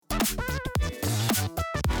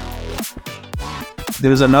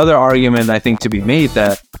there's another argument I think to be made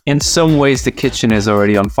that in some ways the kitchen is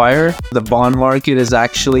already on fire. The bond market is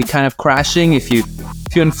actually kind of crashing. If you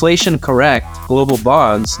inflation correct global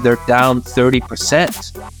bonds, they're down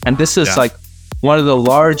 30%. And this is like one of the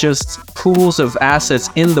largest pools of assets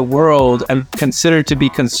in the world and considered to be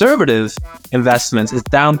conservative investments is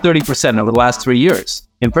down 30% over the last 3 years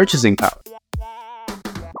in purchasing power.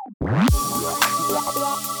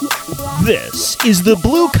 This is the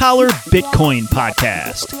Blue Collar Bitcoin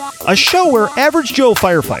Podcast, a show where average Joe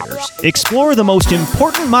firefighters explore the most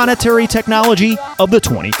important monetary technology of the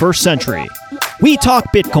 21st century. We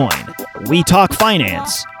talk Bitcoin, we talk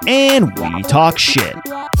finance, and we talk shit.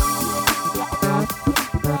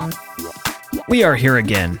 We are here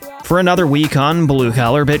again for another week on Blue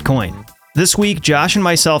Collar Bitcoin. This week, Josh and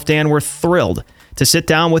myself, Dan, were thrilled to sit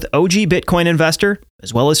down with OG Bitcoin investor,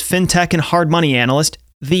 as well as fintech and hard money analyst,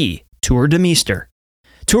 the Tuur Demeester.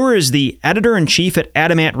 Tuur is the editor-in-chief at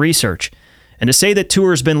Adamant Research, and to say that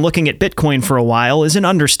Tuur's been looking at Bitcoin for a while is an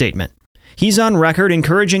understatement. He's on record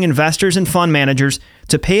encouraging investors and fund managers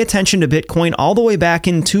to pay attention to Bitcoin all the way back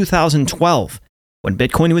in 2012, when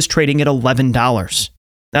Bitcoin was trading at $11.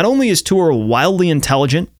 Not only is Tuur wildly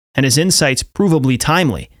intelligent and his insights provably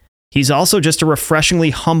timely, he's also just a refreshingly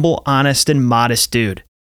humble, honest, and modest dude.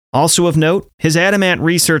 Also of note, his Adamant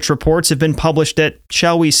research reports have been published at,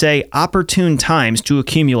 shall we say, opportune times to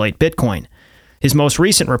accumulate Bitcoin. His most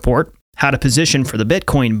recent report, How to Position for the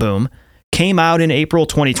Bitcoin Boom, came out in April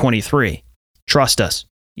 2023. Trust us,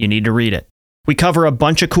 you need to read it. We cover a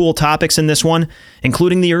bunch of cool topics in this one,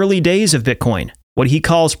 including the early days of Bitcoin, what he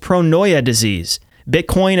calls pronoia disease,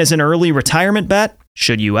 Bitcoin as an early retirement bet,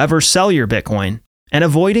 should you ever sell your Bitcoin, and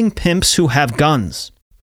avoiding pimps who have guns.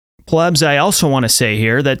 Plebs, I also want to say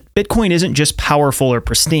here that Bitcoin isn't just powerful or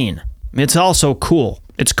pristine. It's also cool.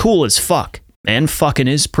 It's cool as fuck. And fucking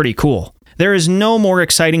is pretty cool. There is no more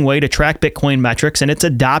exciting way to track Bitcoin metrics and its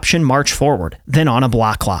adoption march forward than on a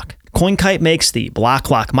block clock. CoinKite makes the Block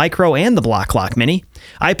Clock Micro and the Block Clock Mini.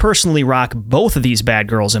 I personally rock both of these bad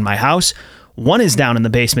girls in my house. One is down in the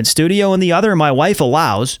basement studio and the other my wife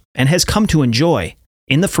allows and has come to enjoy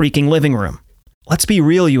in the freaking living room. Let's be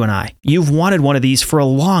real, you and I. You've wanted one of these for a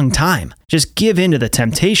long time. Just give in to the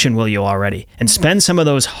temptation, will you already? And spend some of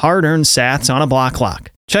those hard-earned sats on a block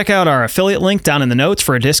clock. Check out our affiliate link down in the notes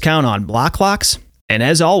for a discount on block clocks. And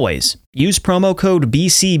as always, use promo code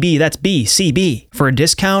BCB, that's BCB, for a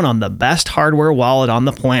discount on the best hardware wallet on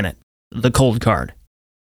the planet, the Cold Card.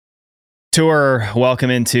 Tuur, welcome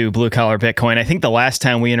into Blue Collar Bitcoin. I think the last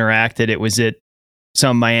time we interacted, it was at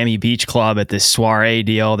some Miami Beach club at this soiree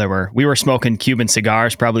deal. We were smoking Cuban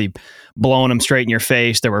cigars, probably blowing them straight in your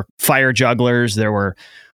face. There were fire jugglers. There were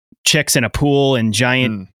chicks in a pool and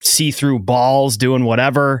giant see-through balls doing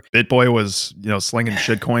whatever. BitBoy was, slinging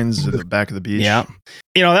shit coins at the back of the beach. Yeah.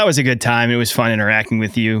 That was a good time. It was fun interacting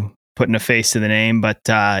with you, putting a face to the name. But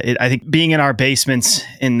I think being in our basements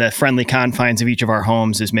in the friendly confines of each of our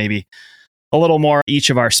homes is maybe a little more each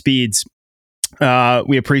of our speeds.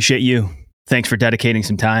 We appreciate you. Thanks for dedicating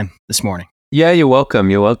some time this morning. Yeah, you're welcome.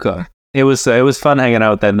 You're welcome. It was fun hanging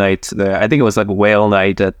out that night. I think it was like whale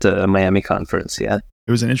night at the Miami conference. Yeah,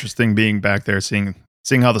 it was an interesting being back there, seeing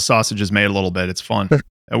how the sausage is made a little bit. It's fun.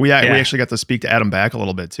 We actually got to speak to Adam Back a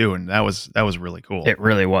little bit too, and that was really cool. It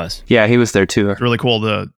really was. Yeah, he was there too. It's really cool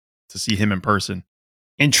to see him in person.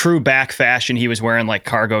 In true Back fashion, he was wearing like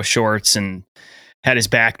cargo shorts and had his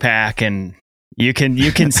backpack, and you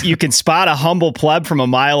can spot a humble pleb from a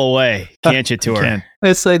mile away, can't you, Tuur?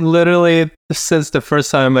 It's like literally since the first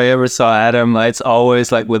time I ever saw Adam, it's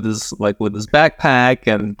always like with his backpack,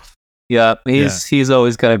 and he's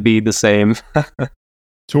always gonna be the same.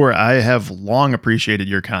 Tuur, I have long appreciated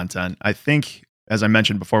your content. I think, as I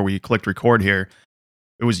mentioned before we clicked record here,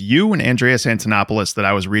 it was you and Andreas Antonopoulos that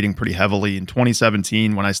I was reading pretty heavily in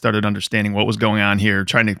 2017 when I started understanding what was going on here,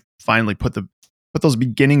 trying to finally put those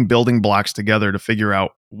beginning building blocks together to figure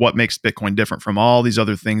out what makes Bitcoin different from all these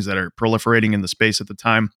other things that are proliferating in the space at the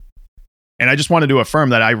time. And I just wanted to affirm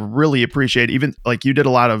that I really appreciate, even like you did a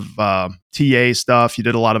lot of TA stuff. You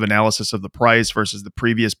did a lot of analysis of the price versus the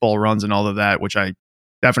previous bull runs and all of that, which I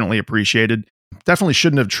definitely appreciated. Definitely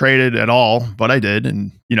shouldn't have traded at all, but I did.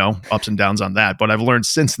 And, ups and downs on that. But I've learned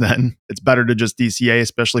since then, it's better to just DCA,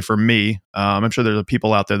 especially for me. I'm sure there's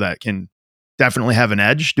people out there that can definitely have an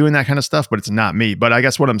edge doing that kind of stuff, but it's not me. But I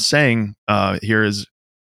guess what I'm saying here is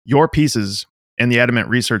your pieces and the Adamant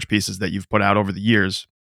research pieces that you've put out over the years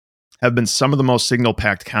have been some of the most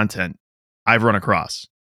signal-packed content I've run across.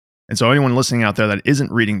 And so anyone listening out there that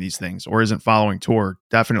isn't reading these things or isn't following Tuur,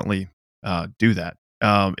 definitely do that.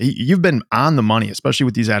 You've been on the money, especially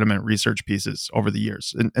with these Adamant research pieces over the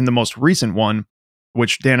years. And the most recent one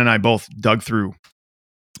which Dan and I both dug through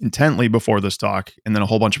intently before this talk, and then a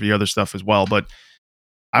whole bunch of the other stuff as well. But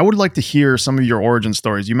I would like to hear some of your origin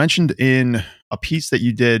stories. You mentioned in a piece that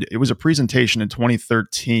you did, it was a presentation in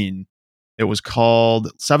 2013. It was called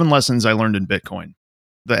 7 Lessons I Learned in Bitcoin.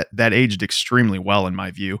 That aged extremely well in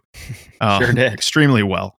my view. Sure did. Extremely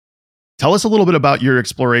well. Tell us a little bit about your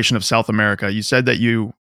exploration of South America. You said that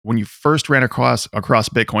when you first ran across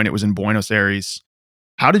Bitcoin, it was in Buenos Aires.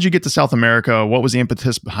 How did you get to South America? What was the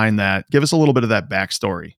impetus behind that? Give us a little bit of that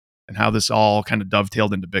backstory and how this all kind of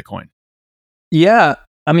dovetailed into Bitcoin. Yeah,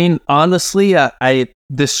 I mean, honestly,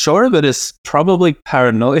 the short of it is probably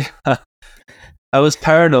paranoia. I was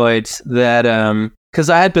paranoid that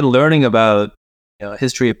because I had been learning about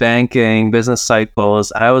history of banking, business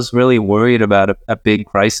cycles. I was really worried about a big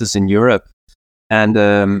crisis in Europe,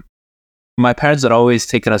 and my parents had always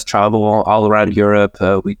taken us travel all around Europe.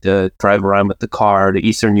 We'd drive around with the car to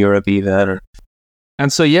Eastern Europe even.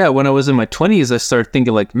 And so, yeah, when I was in my 20s, I started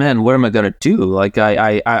thinking like, man, what am I going to do? Like,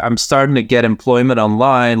 I'm starting to get employment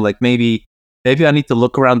online. Like maybe I need to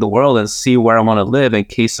look around the world and see where I want to live in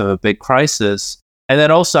case of a big crisis. And then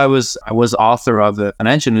also I was author of a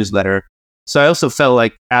financial newsletter. So I also felt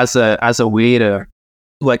like as a way to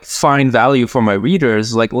like find value for my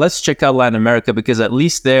readers, like let's check out Latin America, because at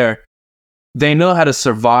least there, they know how to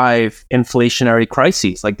survive inflationary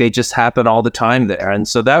crises. Like they just happen all the time there. And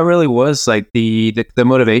so that really was like the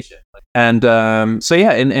motivation. And so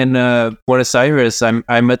yeah, in Buenos Aires,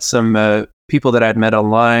 I met some people that I'd met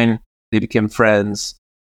online. They became friends.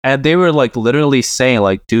 And they were like literally saying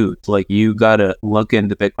like, dude, like you gotta look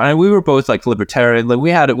into Bitcoin. And we were both like libertarian. Like we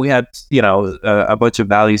had a bunch of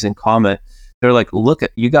values in common. They're like,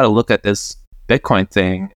 you gotta look at this Bitcoin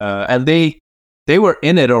thing. And they were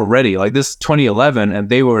in it already, like this 2011, and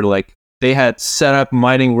they had set up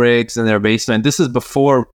mining rigs in their basement. This is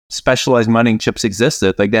before specialized mining chips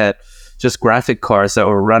existed. Like they had just graphic cards that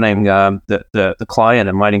were running the client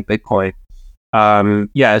and mining Bitcoin. So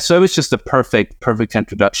it was just a perfect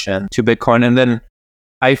introduction to Bitcoin. And then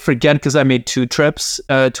I forget, because I made 2 trips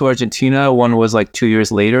to Argentina. One was like 2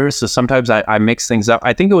 years later. So sometimes I mix things up.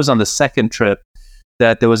 I think it was on the second trip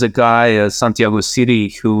that there was a guy, Santiago Siri,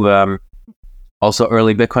 who also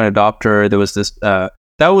early Bitcoin adopter. There was this, that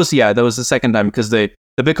was the second time, because the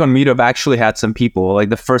Bitcoin meetup actually had some people. Like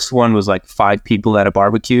the first one was like 5 people at a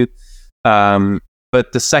barbecue.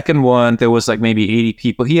 But the second one, there was like maybe 80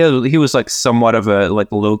 people. He was like somewhat of a like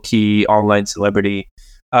low-key online celebrity.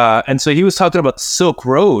 And so he was talking about Silk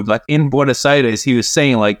Road, like in Buenos Aires. He was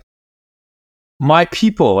saying like, my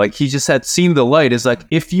people, like he just had seen the light, is like,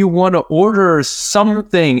 if you want to order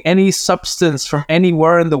something, any substance from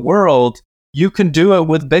anywhere in the world, you can do it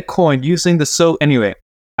with Bitcoin using the Silk. Anyway,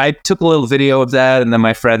 I took a little video of that, and then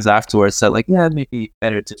my friends afterwards said like, yeah, maybe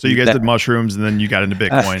better to. So you guys did mushrooms, and then you got into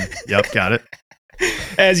Bitcoin. Yep, got it.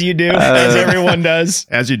 As you do, as everyone does.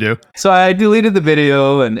 As you do. So I deleted the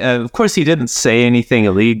video, and of course he didn't say anything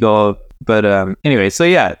illegal. But anyway, so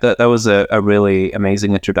yeah, that was a really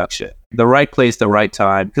amazing introduction. The right place, the right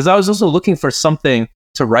time. Because I was also looking for something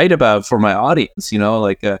to write about for my audience,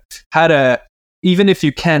 like how to, even if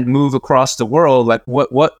you can't move across the world, like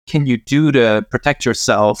what can you do to protect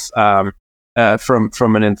yourself from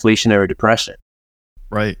an inflationary depression?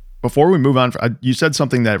 Right. Before we move on, you said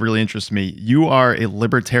something that really interests me. You are a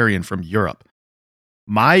libertarian from Europe.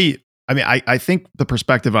 I think the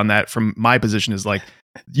perspective on that from my position is like,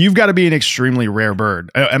 you've got to be an extremely rare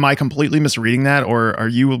bird. Am I completely misreading that? Or are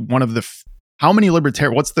you one of the, how many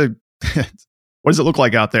libertarian, what does it look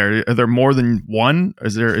like out there? Are there more than one?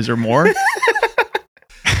 Is there more?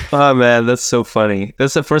 Oh man, that's so funny.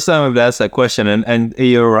 That's the first time I've asked that question, and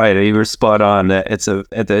you're right. You were spot on. It's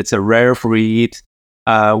a rare breed.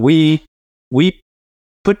 We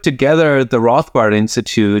put together the Rothbard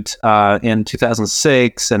Institute in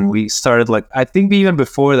 2006, and we started like, I think even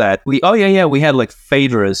before that, we had like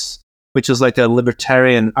Phaedrus, which is like a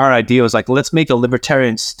libertarian. Our idea was like, let's make a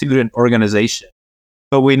libertarian student organization,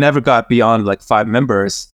 but we never got beyond like 5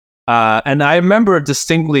 members. And I remember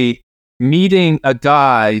distinctly meeting a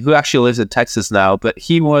guy who actually lives in Texas now, but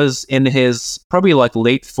he was in his probably like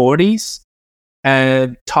late 40s,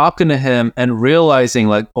 and talking to him and realizing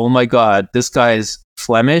like, oh my God, this guy is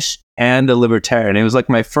Flemish and a libertarian. It was like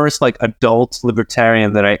my first like adult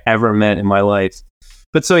libertarian that I ever met in my life.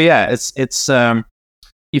 But so yeah, it's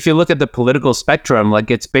if you look at the political spectrum, like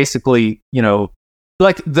it's basically,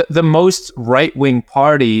 like the most right-wing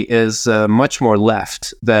party is much more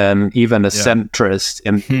left than even a centrist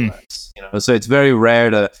in the US, so it's very rare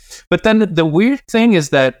to, but then the weird thing is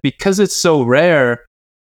that because it's so rare,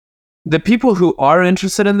 the people who are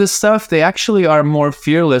interested in this stuff, they actually are more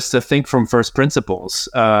fearless to think from first principles.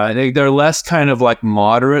 They're less kind of like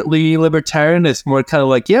moderately libertarian. It's more kind of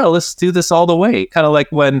like, yeah, let's do this all the way. Kind of like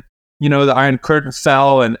when, the Iron Curtain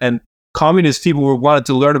fell and communist people wanted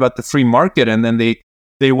to learn about the free market, and then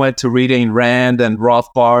they went to read Ayn Rand and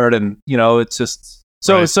Rothbard, and it's just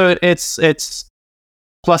so it's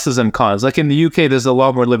pluses and cons. Like in the UK, there's a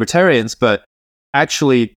lot more libertarians, but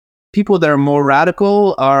actually people that are more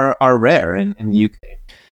radical are rare in the UK.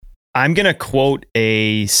 I'm going to quote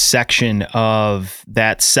a section of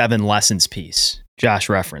that 7 lessons piece Josh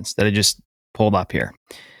referenced that I just pulled up here,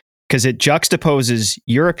 because it juxtaposes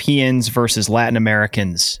Europeans versus Latin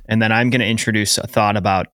Americans. And then I'm going to introduce a thought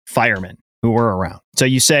about firemen who were around. So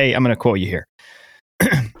you say, I'm going to quote you here.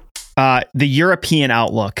 The European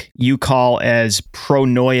outlook you call as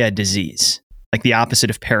pronoia disease, like the opposite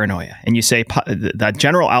of paranoia. And you say the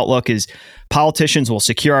general outlook is politicians will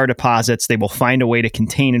secure our deposits. They will find a way to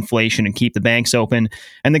contain inflation and keep the banks open.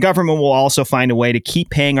 And the government will also find a way to keep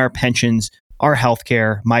paying our pensions, our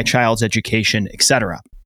healthcare, my child's education, etc.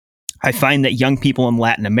 I find that young people in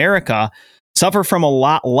Latin America suffer from a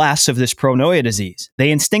lot less of this pronoia disease.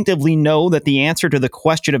 They instinctively know that the answer to the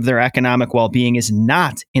question of their economic well-being is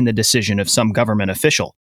not in the decision of some government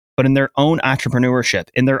official, but in their own entrepreneurship,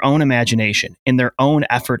 in their own imagination, in their own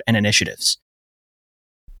effort and initiatives.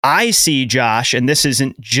 I see, Josh, and this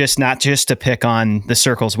isn't not just to pick on the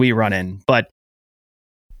circles we run in, but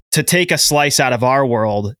to take a slice out of our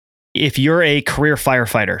world. If you're a career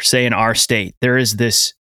firefighter, say in our state, there is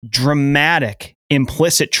this dramatic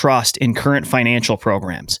implicit trust in current financial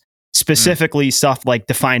programs, specifically stuff like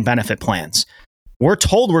defined benefit plans. We're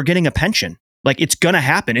told we're getting a pension. Like, it's going to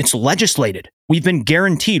happen. It's legislated. We've been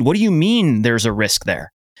guaranteed. What do you mean there's a risk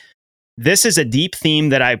there? This is a deep theme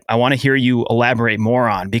that I want to hear you elaborate more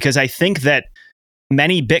on, because I think that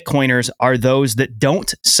many Bitcoiners are those that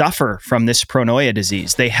don't suffer from this pronoia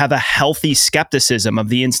disease. They have a healthy skepticism of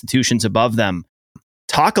the institutions above them.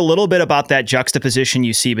 Talk a little bit about that juxtaposition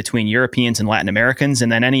you see between Europeans and Latin Americans,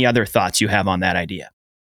 and then any other thoughts you have on that idea.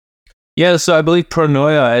 Yeah, so I believe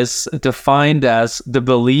pronoia is defined as the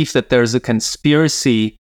belief that there's a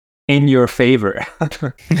conspiracy in your favor.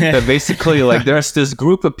 That basically, like, there's this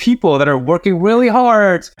group of people that are working really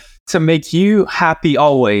hard to make you happy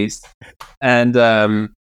always, and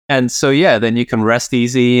so yeah, then you can rest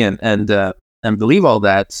easy and believe all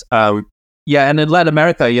that. Yeah, and in Latin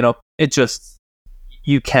America, it just,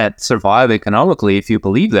 you can't survive economically if you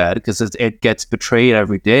believe that, because it gets betrayed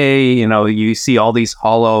every day. You see all these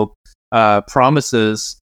hollow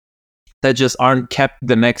promises that just aren't kept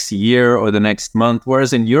the next year or the next month.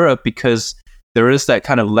 Whereas in Europe, because there is that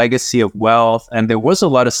kind of legacy of wealth, and there was a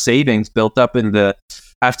lot of savings built up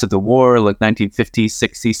after the war, like 1950s,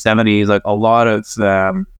 60s, 70s, like a lot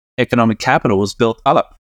of economic capital was built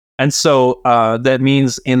up. And so that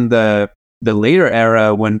means in the later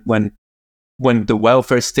era, when the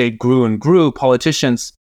welfare state grew and grew,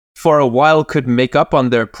 politicians for a while could make up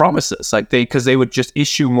on their promises, because they would just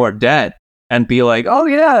issue more debt and be like, oh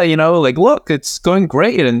yeah, like, look, it's going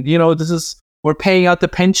great, and we're paying out the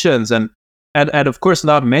pensions, and of course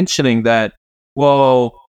not mentioning that,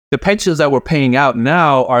 well, the pensions that we're paying out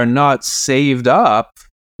now are not saved up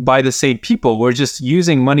by the same people. We're just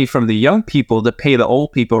using money from the young people to pay the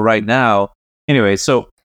old people right now. Anyway, so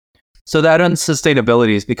that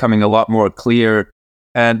unsustainability is becoming a lot more clear.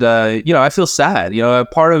 And, I feel sad.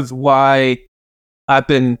 Part of why I've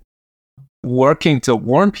been working to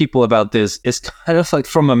warn people about this is kind of like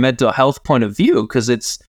from a mental health point of view, because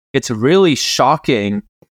it's really shocking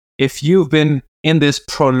if you've been in this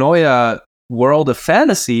pronoia world of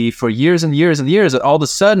fantasy for years and years and years, that all of a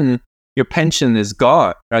sudden your pension is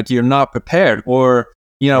gone, right? You're not prepared, or,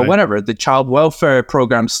 right, whatever, the child welfare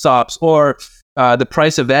program stops, or the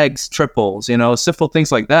price of eggs triples, simple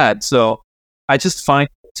things like that. So I just find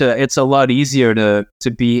it's a lot easier to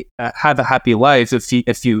have a happy life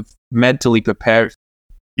if you mentally prepared.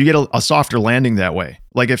 You get a softer landing that way.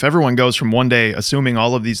 Like, if everyone goes from one day assuming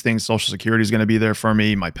all of these things, Social Security is going to be there for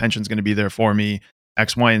me, my pension's going to be there for me,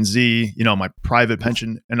 X, Y, and Z, my private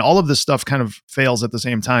pension, and all of this stuff kind of fails at the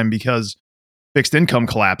same time because fixed income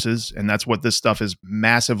collapses, and that's what this stuff is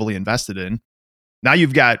massively invested in. Now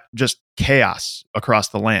you've got just chaos across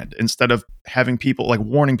the land, instead of having people, like,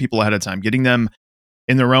 warning people ahead of time, getting them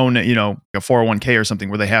in their own, a 401k or something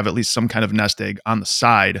where they have at least some kind of nest egg on the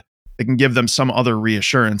side. They can give them some other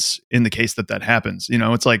reassurance in the case that happens.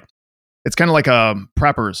 It's kind of like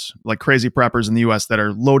preppers, like crazy preppers in the US that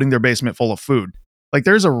are loading their basement full of food. Like,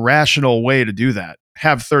 there's a rational way to do that.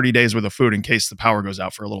 Have 30 days worth of food in case the power goes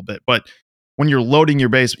out for a little bit. But when you're loading your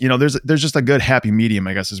base, there's just a good happy medium,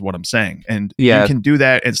 I guess is what I'm saying. And you Yeah. can do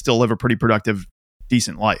that and still live a pretty productive,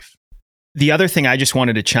 decent life. The other thing I just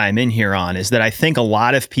wanted to chime in here on is that I think a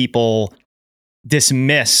lot of people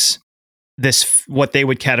dismiss this, what they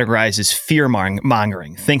would categorize as fear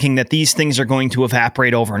mongering, thinking that these things are going to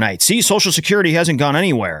evaporate overnight. See, Social Security hasn't gone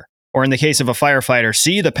anywhere. Or in the case of a firefighter,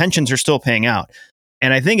 see, the pensions are still paying out.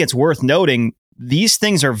 And I think it's worth noting, these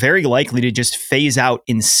things are very likely to just phase out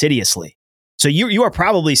insidiously. So you are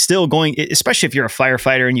probably still going, especially if you're a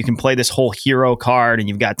firefighter and you can play this whole hero card and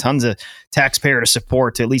you've got tons of taxpayer to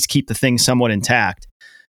support to at least keep the thing somewhat intact.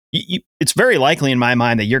 It's very likely in my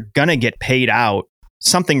mind that you're going to get paid out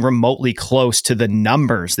something remotely close to the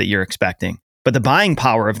numbers that you're expecting. But the buying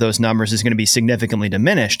power of those numbers is going to be significantly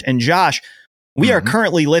diminished. And Josh, we are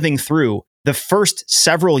currently living through the first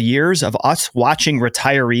several years of us watching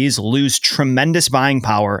retirees lose tremendous buying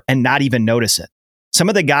power and not even notice it. Some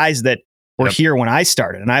of the guys that were here when I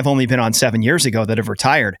started, and I've only been on 7 years ago, that have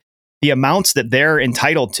retired, the amounts that they're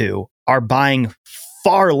entitled to are buying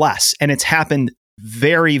far less. And it's happened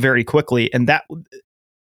very, very quickly. And that,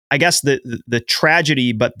 I guess the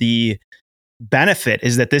tragedy, but the benefit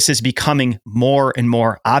is that this is becoming more and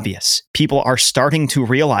more obvious. People are starting to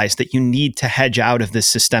realize that you need to hedge out of this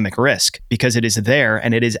systemic risk because it is there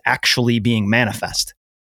and it is actually being manifest.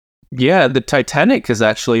 Yeah, the Titanic is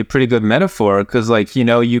actually a pretty good metaphor because,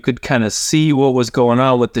 you could kind of see what was going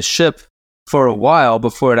on with the ship for a while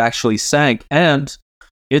before it actually sank. And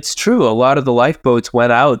it's true, a lot of the lifeboats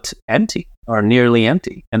went out empty or nearly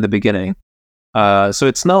empty in the beginning. So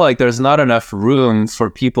it's not like there's not enough room for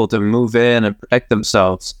people to move in and protect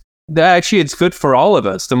themselves. Actually, it's good for all of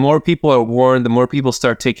us. The more people are warned, the more people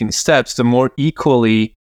start taking steps, the more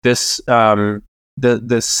equally this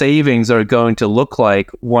the savings are going to look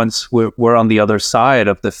like once we're on the other side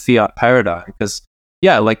of the fiat paradigm. Because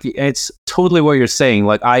it's totally what you're saying.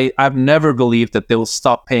 I've never believed that they'll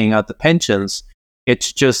stop paying out the pensions.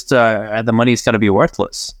 It's just the money's got to be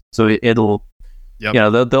worthless. So it'll.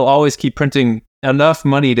 Yep. They'll always keep printing enough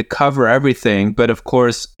money to cover everything, but of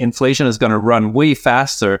course, inflation is going to run way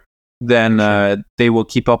faster than they will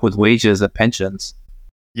keep up with wages and pensions.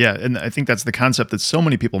 Yeah, and I think that's the concept that so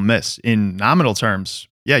many people miss. In nominal terms,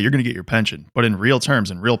 yeah, you're going to get your pension, but in real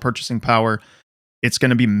terms, in real purchasing power, it's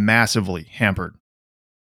going to be massively hampered.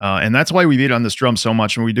 And that's why we beat on this drum so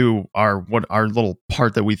much, and we do our little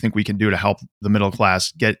part that we think we can do to help the middle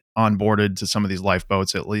class get onboarded to some of these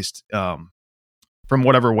lifeboats, at least. From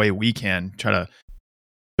whatever way we can, try to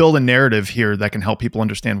build a narrative here that can help people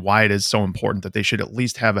understand why it is so important that they should at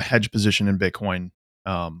least have a hedge position in Bitcoin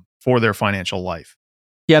for their financial life.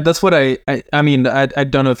 Yeah, that's what I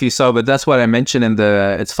don't know if you saw, but that's what I mentioned in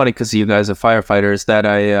it's funny because you guys are firefighters,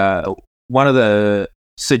 that one of the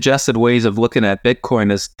suggested ways of looking at Bitcoin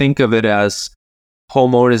is think of it as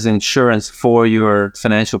homeowners insurance for your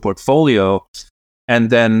financial portfolio.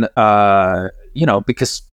 And then,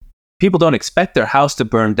 because people don't expect their house to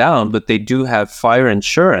burn down, but they do have fire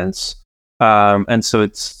insurance. And so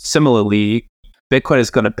it's similarly, Bitcoin is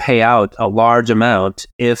going to pay out a large amount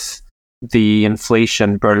if the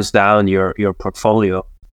inflation burns down your portfolio.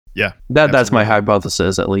 Yeah. That's my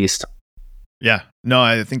hypothesis, at least. Yeah. No,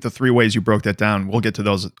 I think the three ways you broke that down, we'll get to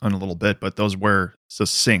those in a little bit, but those were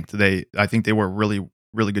succinct. I think they were really,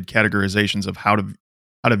 really good categorizations of how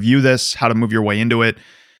to view this, how to move your way into it,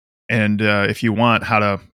 and if you want, how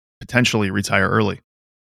to potentially retire early.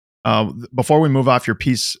 Before we move off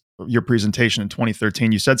your presentation in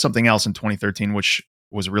 2013, you said something else in 2013, which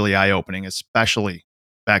was really eye-opening, especially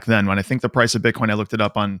back then when I think the price of Bitcoin, I looked it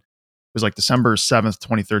up on, it was like December 7th,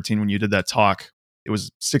 2013, when you did that talk, it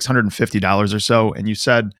was $650 or so. And you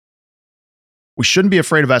said, we shouldn't be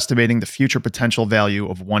afraid of estimating the future potential value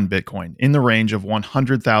of one Bitcoin in the range of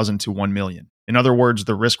 100,000 to 1 million. In other words,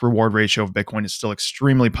 the risk-reward ratio of Bitcoin is still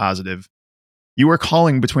extremely positive. You were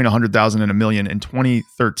calling between 100,000 and a million in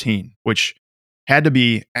 2013, which had to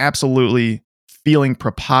be absolutely feeling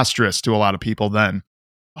preposterous to a lot of people then.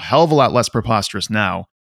 A hell of a lot less preposterous now.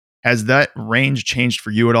 Has that range changed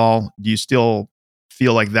for you at all? Do you still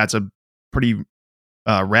feel like that's a pretty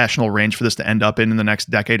rational range for this to end up in the next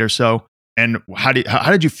decade or so? And how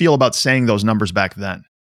did you feel about saying those numbers back then?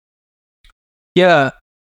 Yeah.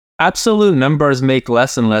 Absolute numbers make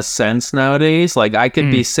less and less sense nowadays. I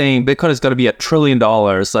could be saying Bitcoin is going to be $1 trillion.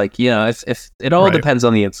 If it all depends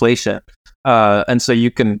on the inflation. And so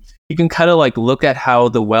you can kind of look at how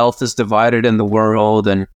the wealth is divided in the world.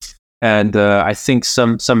 And I think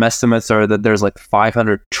some estimates are that there's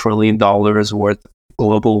 $500 trillion worth of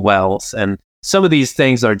global wealth. And some of these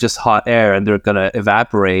things are just hot air and they're going to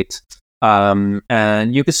evaporate.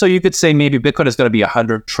 And you could say maybe Bitcoin is going to be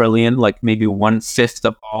 100 trillion, like maybe 1/5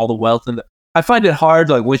 of all the wealth. And I find it hard,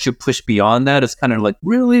 like once you push beyond that, it's kind of like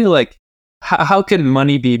really like how can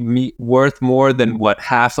money be worth more than what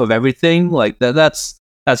half of everything? Like that's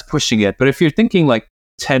pushing it. But if you're thinking like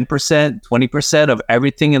 10%, 20% of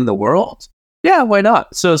everything in the world, yeah, why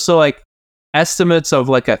not? So like estimates of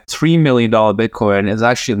like a $3 million Bitcoin is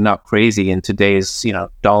actually not crazy in today's,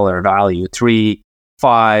 dollar value. 3,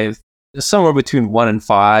 5, somewhere between 1 and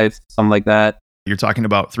 5, something like that. You're talking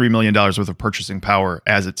about $3 million worth of purchasing power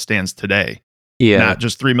as it stands today. Yeah. Not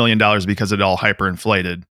just $3 million because it all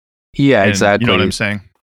hyperinflated. Yeah, exactly. You know what I'm saying?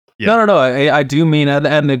 Yeah. No. I do mean,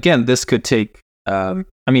 and again, this could take,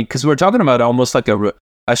 because we're talking about almost like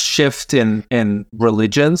a shift in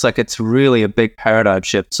religions. Like it's really a big paradigm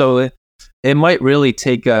shift. So it might really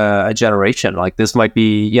take a generation. Like this might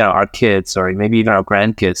be, our kids or maybe even our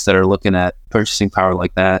grandkids that are looking at purchasing power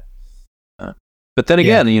like that. But then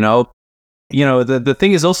again, the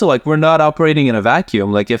thing is also like we're not operating in a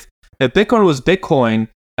vacuum. Like if Bitcoin was Bitcoin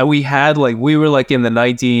and we were like in the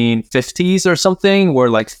 1950s or something where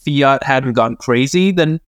like fiat hadn't gone crazy,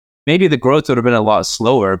 then maybe the growth would have been a lot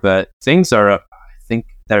slower. But things are, I think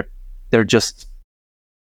they're just,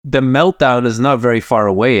 the meltdown is not very far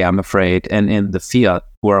away, I'm afraid, and in the fiat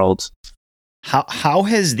world. How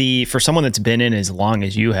has for someone that's been in as long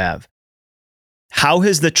as you have, how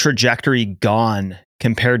has the trajectory gone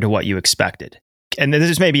compared to what you expected? And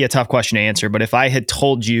this may be a tough question to answer, but if I had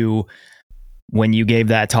told you when you gave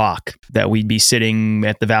that talk that we'd be sitting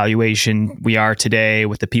at the valuation we are today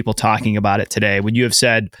with the people talking about it today, would you have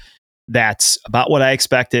said, that's about what I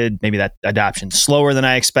expected, maybe that adoption's slower than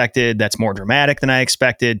I expected, that's more dramatic than I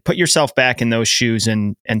expected? Put yourself back in those shoes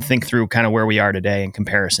and think through kind of where we are today in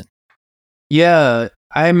comparison. Yeah,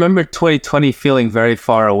 I remember 2020 feeling very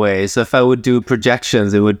far away. So if I would do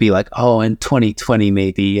projections, it would be like, in 2020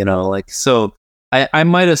 maybe, so I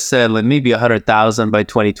might have said like maybe 100,000 by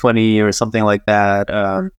 2020 or something like that.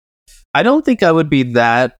 I don't think I would be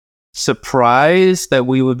that surprised that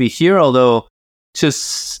we would be here, although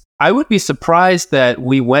I would be surprised that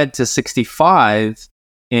we went to 65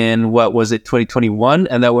 in 2021,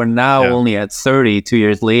 and that we're now only at 30 2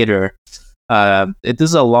 years later. This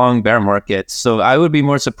is a long bear market, so I would be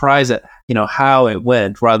more surprised at how it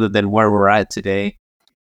went rather than where we're at today.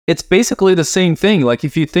 It's basically the same thing. Like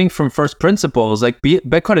if you think from first principles, like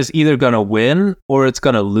Bitcoin is either going to win or it's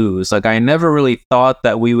going to lose. Like I never really thought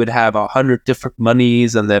that we would have 100 different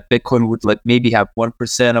monies and that Bitcoin would like maybe have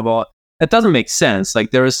 1% of all. That doesn't make sense.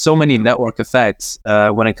 Like there is so many network effects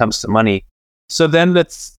when it comes to money. So then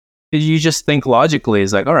you just think logically.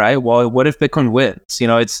 It's like, all right, well, what if Bitcoin wins?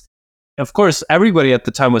 It's, of course, everybody at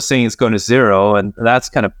the time was saying it's going to zero, and that's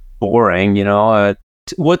kind of boring.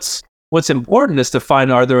 What's important is to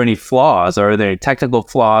find, are there any flaws? Are there any technical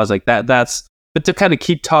flaws like that? But to kind of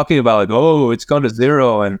keep talking about like, it's gone to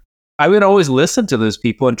zero. And I would always listen to those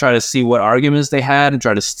people and try to see what arguments they had and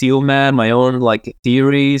try to steel man my own like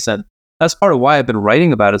theories. And that's part of why I've been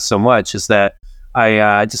writing about it so much, is that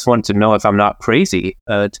I just wanted to know if I'm not crazy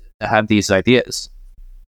to have these ideas.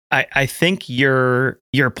 I think your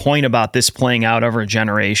point about this playing out over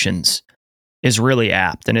generations is really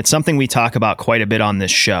apt. And it's something we talk about quite a bit on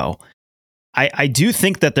this show. I do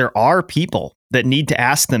think that there are people that need to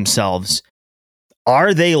ask themselves,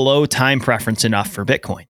 are they low time preference enough for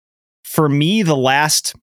Bitcoin? For me, the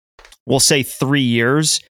last, we'll say 3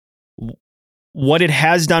 years, what it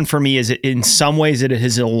has done for me is in some ways it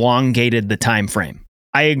has elongated the time frame.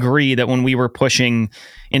 I agree that when we were pushing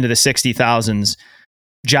into the 60,000s,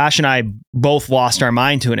 Josh and I both lost our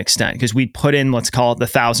mind to an extent because we'd put in, let's call it the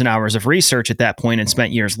 1,000 hours of research at that point and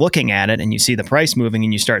spent years looking at it. And you see the price moving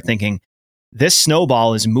and you start thinking, this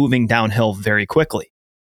snowball is moving downhill very quickly.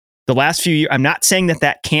 The last few years, I'm not saying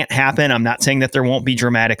that can't happen. I'm not saying that there won't be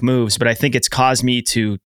dramatic moves, but I think it's caused me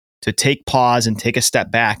to take pause and take a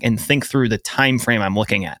step back and think through the time frame I'm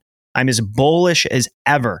looking at. I'm as bullish as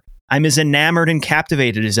ever. I'm as enamored and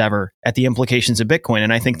captivated as ever at the implications of Bitcoin.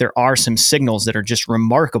 And I think there are some signals that are just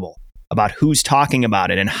remarkable about who's talking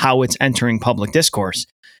about it and how it's entering public discourse.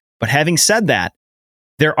 But having said that,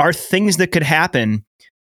 there are things that could happen.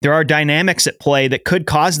 There are dynamics at play that could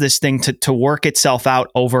cause this thing to work itself out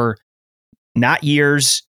over not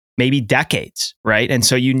years, maybe decades, right? And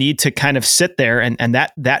so you need to kind of sit there and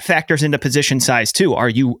that factors into position size too. Are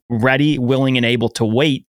you ready, willing, and able to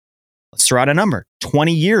wait? Let's throw out a number,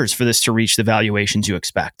 20 years for this to reach the valuations you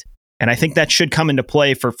expect. And I think that should come into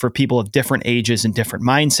play for people of different ages and different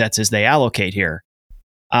mindsets as they allocate here.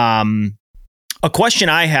 A question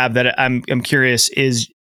I have that I'm curious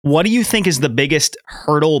is, what do you think is the biggest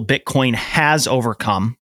hurdle Bitcoin has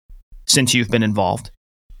overcome since you've been involved?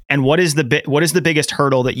 And what is the biggest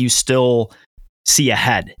hurdle that you still see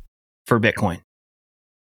ahead for Bitcoin?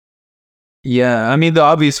 Yeah, I mean, the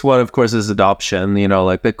obvious one, of course, is adoption.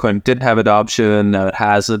 Like Bitcoin did have adoption, now it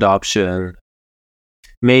has adoption.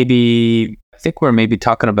 I think we're maybe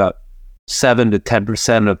talking about 7 to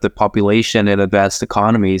 10% of the population in advanced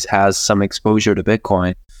economies has some exposure to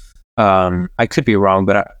Bitcoin. I could be wrong,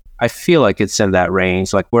 but I feel like it's in that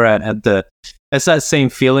range. Like we're it's that same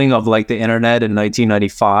feeling of like the internet in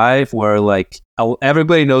 1995, where like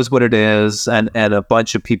everybody knows what it is, and a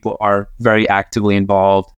bunch of people are very actively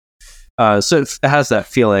involved. So it has that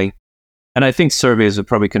feeling, and I think surveys would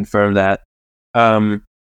probably confirm that.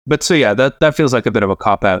 But so yeah, that feels like a bit of a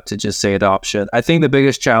cop-out to just say adoption. I think the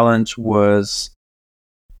biggest challenge was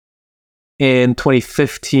in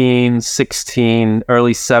 2015, 16,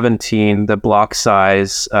 early 17, the block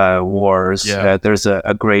size wars. Yeah. There's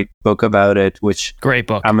a great book about it, which Great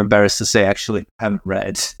book. I'm embarrassed to say actually haven't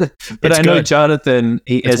read. But It's I know good. Jonathan,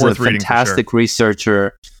 he It's is a worth reading for sure. fantastic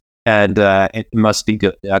researcher, and it must be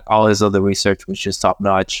good. Like all his other research was just top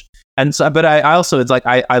notch. And so, but I also, it's like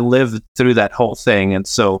I lived through that whole thing, and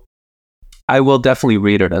so I will definitely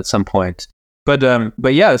read it at some point. But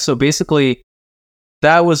yeah, so basically,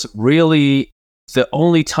 that was really the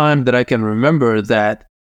only time that I can remember that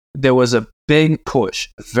there was a big push,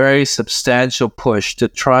 a very substantial push to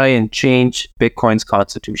try and change Bitcoin's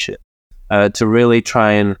constitution, to really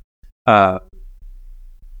try and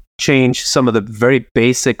change some of the very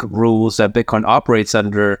basic rules that Bitcoin operates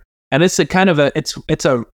under. And it's a kind of it's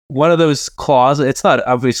one of those clauses. It's not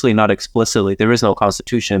obviously not explicitly, there is no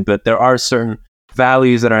constitution, but there are certain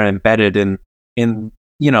values that are embedded in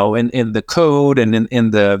the code and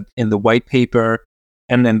in the white paper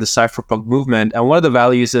and in the cypherpunk movement. And one of the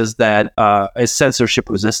values is that is censorship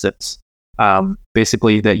resistance.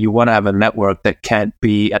 Basically, that you want to have a network that can't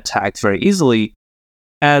be attacked very easily.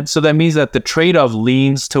 And so that means that the trade-off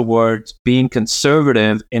leans towards being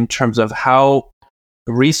conservative in terms of how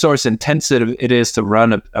resource intensive it is to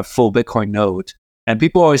run a full Bitcoin node. And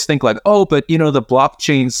people always think like, oh, but the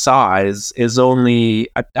blockchain size is only,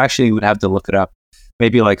 I actually would have to look it up,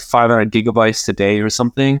 maybe like 500 gigabytes today or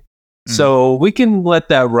something. So we can let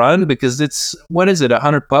that run because it's, what is it,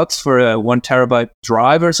 $100 for a 1 terabyte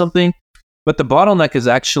drive or something? But the bottleneck is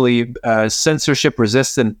actually censorship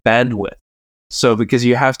resistant bandwidth. So because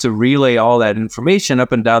you have to relay all that information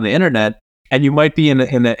up and down the internet, and you might be in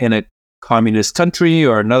a communist country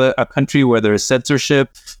or a country where there is censorship.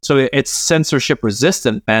 So it's censorship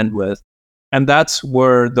resistant bandwidth. And that's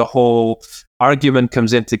where the whole argument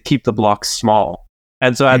comes in to keep the blocks small.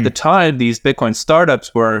 And so at the time, these Bitcoin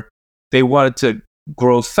startups they wanted to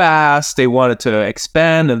grow fast, they wanted to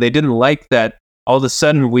expand, and they didn't like that all of a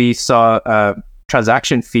sudden we saw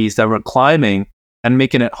transaction fees that were climbing and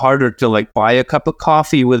making it harder to like buy a cup of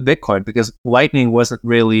coffee with Bitcoin because Lightning wasn't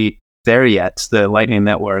really there yet, the Lightning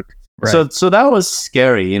network. Right. So that was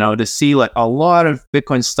scary, to see like a lot of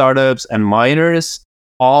Bitcoin startups and miners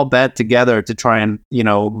all band together to try and,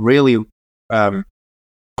 really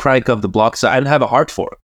crank up the block size and have a hard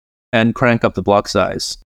fork and crank up the block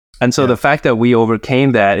size. And so the fact that we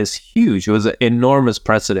overcame that is huge. It was an enormous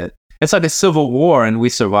precedent. It's like a civil war, and we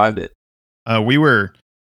survived it. We were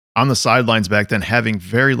on the sidelines back then, having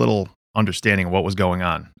very little understanding of what was going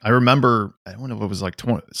on. I remember, I don't know if it was like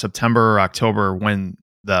September or October when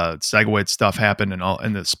the SegWit stuff happened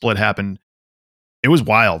and the split happened. It was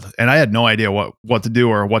wild, and I had no idea what to do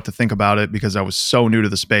or what to think about it because I was so new to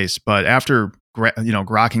the space. But after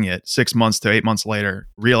grokking it 6 months to 8 months later,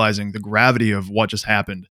 realizing the gravity of what just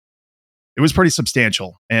happened, it was pretty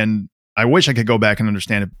substantial. And I wish I could go back and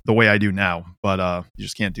understand it the way I do now, but you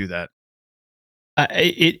just can't do that.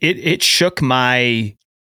 It shook my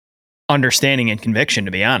understanding and conviction,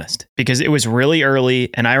 to be honest, because it was really early.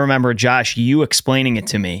 And I remember, Josh, you explaining it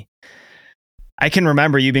to me. I can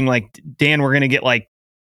remember you being like, Dan, we're going to get like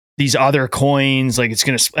these other coins. Like it's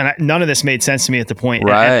going to, and none of this made sense to me at the point.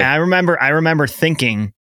 Right. And I remember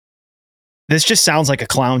thinking, this just sounds like a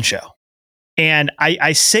clown show. And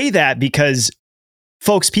I say that because,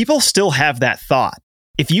 folks, people still have that thought.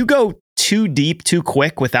 If you go too deep, too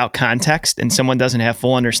quick without context and someone doesn't have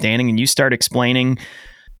full understanding and you start explaining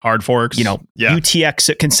hard forks,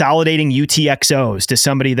 UTX, consolidating UTXOs to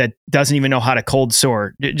somebody that doesn't even know how to cold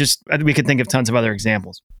sort, we could think of tons of other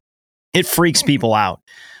examples. It freaks people out.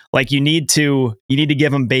 Like you need to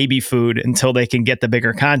give them baby food until they can get the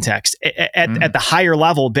bigger context. At the higher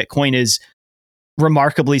level, Bitcoin is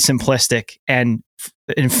remarkably simplistic and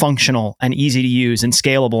functional and easy to use and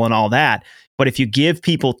scalable and all that. But if you give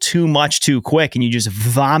people too much too quick and you just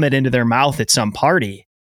vomit into their mouth at some party,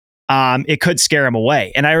 it could scare him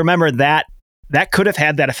away. And I remember that could have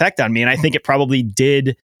had that effect on me. And I think it probably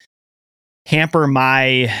did hamper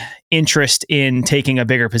my interest in taking a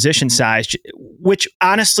bigger position size, which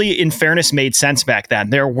honestly, in fairness, made sense back then.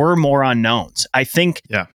 There were more unknowns. I think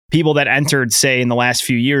people that entered, say, in the last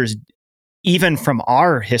few years, even from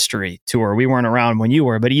our history tour, we weren't around when you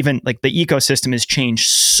were, but even like the ecosystem has changed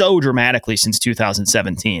so dramatically since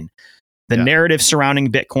 2017. The narrative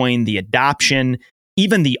surrounding Bitcoin, the adoption,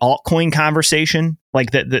 even the altcoin conversation, like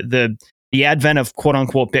the advent of quote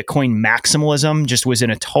unquote Bitcoin maximalism just was in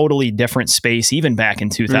a totally different space, even back in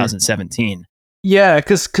 2017. Yeah,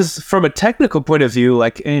 because from a technical point of view,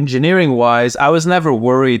 like engineering wise, I was never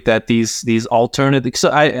worried that these alternatives. So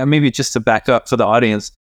I maybe just to back up for the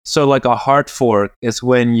audience. So like a hard fork is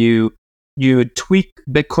when you tweak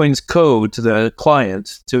Bitcoin's code to the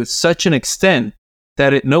client to such an extent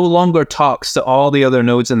that it no longer talks to all the other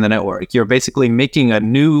nodes in the network. You're basically making a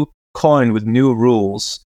new coin with new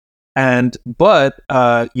rules, but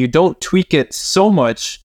you don't tweak it so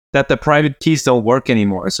much that the private keys don't work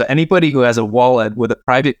anymore. So anybody who has a wallet with a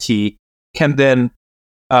private key can then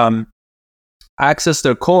access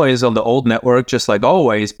their coins on the old network just like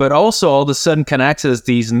always, but also all of a sudden can access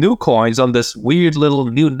these new coins on this weird little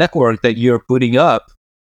new network that you're putting up,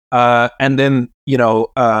 and then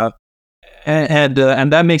and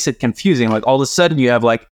that makes it confusing. Like all of a sudden you have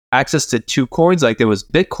like access to two coins, like there was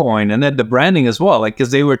Bitcoin, and then the branding as well, like because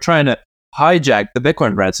they were trying to hijack the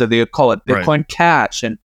Bitcoin brand, so they would call it Bitcoin Cash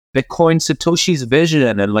and Bitcoin Satoshi's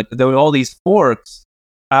Vision, and like there were all these forks.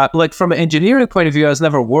 Like from an engineering point of view, I was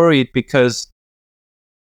never worried because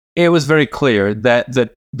it was very clear that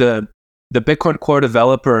the Bitcoin core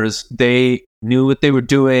developers, they knew what they were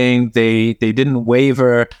doing. They didn't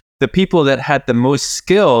waver. The people that had the most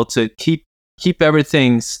skill to keep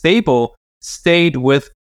everything stable stayed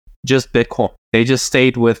with just Bitcoin. They just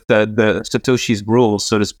stayed with the Satoshi's rules,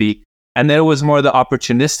 so to speak. And then it was more the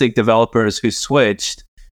opportunistic developers who switched,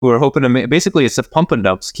 who were hoping to basically it's a pump and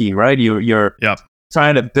dump scheme, right? You're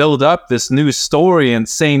trying to build up this new story and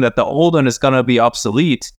saying that the old one is going to be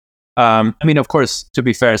obsolete. I mean, of course, to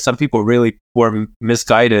be fair, some people really were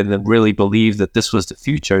misguided and really believed that this was the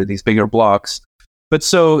future, these bigger blocks. But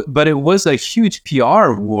it was a huge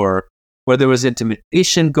PR war where there was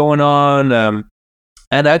intimidation going on.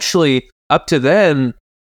 And actually, up to then,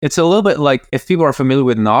 it's a little bit like if people are familiar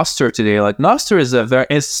with Nostr today, like Nostr is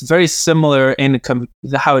it's very similar in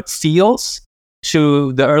how it feels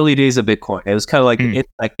to the early days of Bitcoin. It was kind of like it's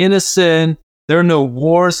like innocent. There are no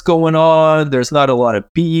wars going on. There's not a lot of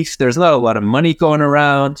beef. There's not a lot of money going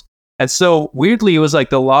around. And so weirdly, it was like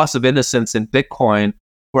the loss of innocence in Bitcoin,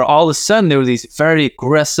 where all of a sudden there were these very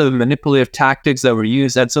aggressive, manipulative tactics that were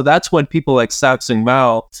used. And so that's when people like Satsung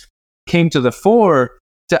Mao came to the fore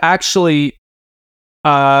to actually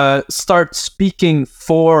start speaking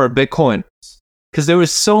for Bitcoin, because there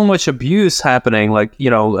was so much abuse happening, like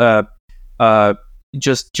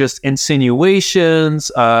just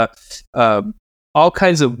insinuations, all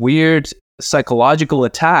kinds of weird psychological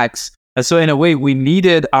attacks. And so in a way, we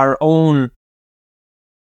needed our own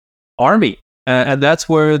army. And that's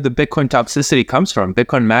where the Bitcoin toxicity comes from.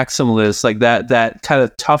 Bitcoin maximalists, like that kind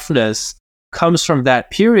of toughness comes from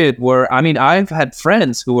that period where, I mean, I've had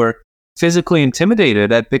friends who were physically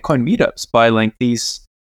intimidated at Bitcoin meetups by like these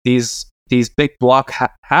big block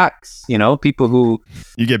hacks, people who...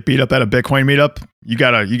 You get beat up at a Bitcoin meetup, you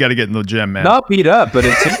gotta get in the gym, man. Not beat up, but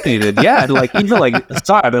intimidated. Yeah, like even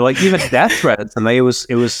even death threats, and it was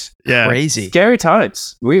crazy, scary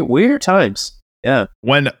times, weird times. Yeah.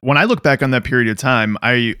 When I look back on that period of time,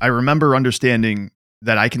 I remember understanding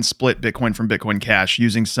that I can split Bitcoin from Bitcoin Cash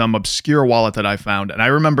using some obscure wallet that I found. And I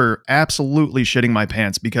remember absolutely shitting my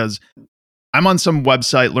pants because I'm on some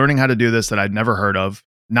website learning how to do this that I'd never heard of,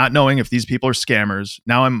 not knowing if these people are scammers.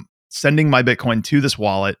 Now I'm sending my Bitcoin to this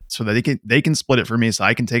wallet so that they can split it for me so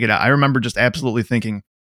I can take it out. I remember just absolutely thinking,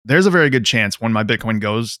 there's a very good chance when my Bitcoin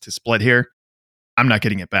goes to split here, I'm not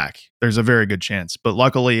getting it back. There's a very good chance. But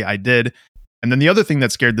luckily I did. And then the other thing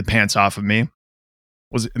that scared the pants off of me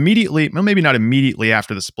was immediately, well, maybe not immediately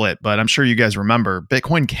after the split, but I'm sure you guys remember,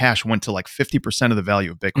 Bitcoin Cash went to like 50% of the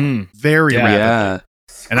value of Bitcoin very rapidly. Yeah.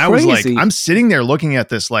 And I was like, I'm sitting there looking at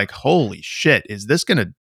this like, holy shit, is this going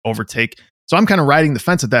to overtake? So I'm kind of riding the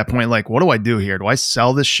fence at that point. Like, what do I do here? Do I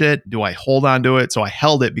sell this shit? Do I hold on to it? So I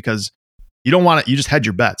held it because you don't want it. You just hedge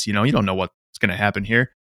your bets. You don't know what's going to happen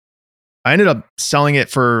here. I ended up selling it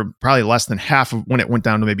for probably less than half of when it went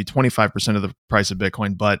down to maybe 25% of the price of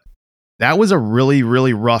Bitcoin. But that was a really,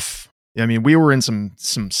 really rough. I mean, we were in some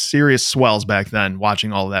serious swells back then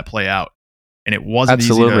watching all of that play out. And it wasn't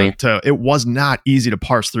easy it was not easy to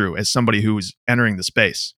parse through as somebody who's entering the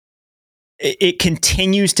space. it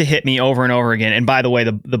continues to hit me over and over again. And by the way,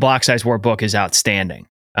 the Block Size War book is outstanding.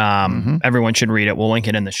 Everyone should read it. We'll link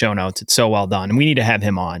it in the show notes. It's so well done. And we need to have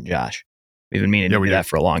him on, Josh. We've been meaning to do that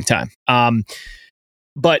for a long time.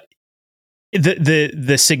 But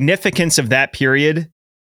the significance of that period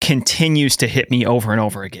continues to hit me over and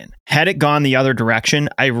over again. Had it gone the other direction,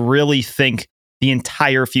 I really think the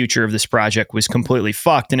entire future of this project was completely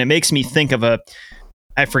fucked. And it makes me think of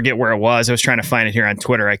I forget where it was. I was trying to find it here on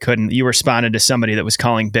Twitter. I couldn't. You responded to somebody that was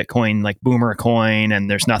calling Bitcoin like boomer coin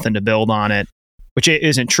and there's nothing to build on it, which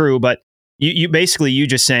isn't true. But you basically, you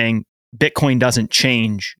just saying Bitcoin doesn't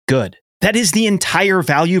change good. That is the entire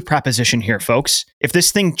value proposition here, folks. If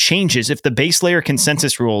this thing changes, if the base layer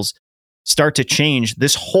consensus rules start to change,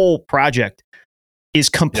 this whole project is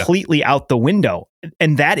completely out the window.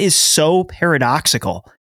 And that is so paradoxical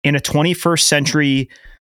in a 21st century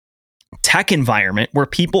tech environment where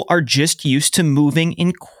people are just used to moving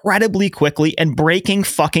incredibly quickly and breaking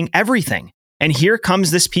fucking everything. And here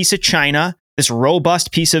comes this piece of China, this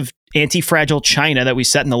robust piece of anti-fragile China that we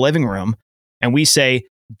set in the living room. And we say,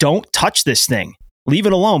 don't touch this thing. Leave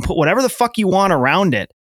it alone. Put whatever the fuck you want around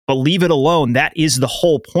it, but leave it alone. That is the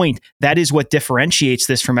whole point. That is what differentiates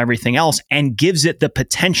this from everything else and gives it the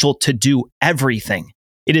potential to do everything.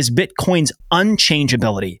 It is Bitcoin's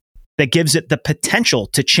unchangeability that gives it the potential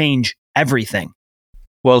to change everything.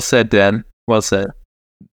 Well said, Dan. Well said.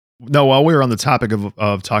 No, while we were on the topic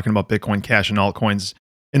of talking about Bitcoin Cash and altcoins,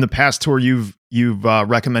 in the past tour, you've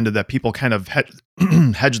recommended that people kind of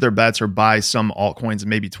hedge their bets or buy some altcoins in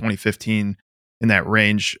maybe 2015 in that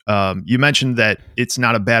range. You mentioned that it's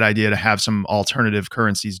not a bad idea to have some alternative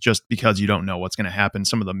currencies just because you don't know what's going to happen.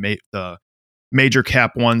 Some of the major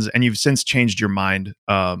cap ones, and you've since changed your mind.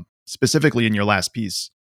 Specifically in your last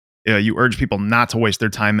piece, you urge people not to waste their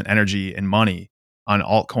time and energy and money on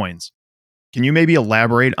altcoins. Can you maybe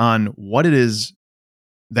elaborate on what it is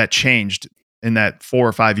that changed in that 4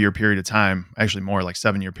 or 5 year period of time, actually more like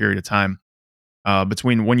 7-year period of time,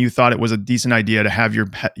 between when you thought it was a decent idea to have your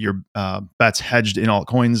bets hedged in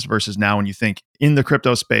altcoins versus now when you think in the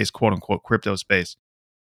crypto space, quote unquote crypto space,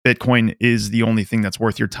 Bitcoin is the only thing that's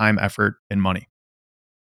worth your time, effort, and money?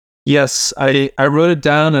 Yes, I wrote it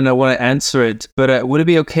down and I want to answer it, but would it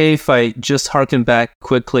be okay if I just harken back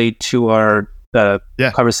quickly to our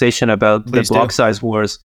conversation about the block size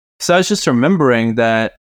wars? So I was just remembering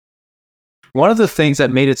that one of the things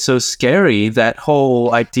that made it so scary, that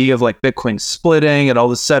whole idea of like Bitcoin splitting and all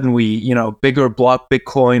of a sudden bigger block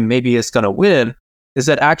Bitcoin, maybe it's going to win, is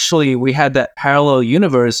that actually we had that parallel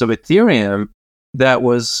universe of Ethereum that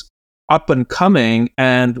was up and coming,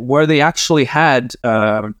 and where they actually had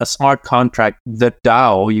a smart contract, the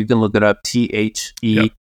DAO. You can look it up,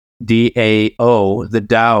 THEDAO, the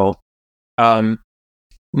DAO.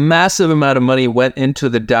 Massive amount of money went into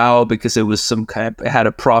the DAO because it was it had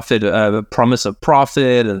a profit, a promise of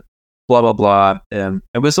profit, and blah blah blah.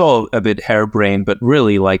 It was all a bit harebrained, but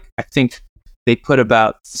really, like, I think they put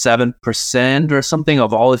about 7% or something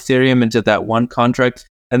of all Ethereum into that one contract,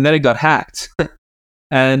 and then it got hacked.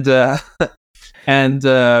 And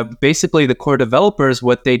basically the core developers,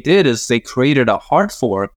 what they did is they created a hard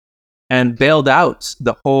fork and bailed out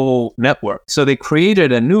the whole network. So they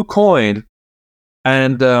created a new coin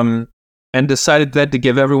and decided then to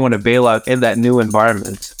give everyone a bailout in that new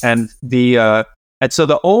environment. And so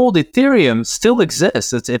the old Ethereum still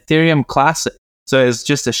exists. It's Ethereum Classic. So it's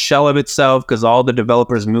just a shell of itself because all the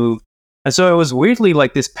developers moved. And so it was weirdly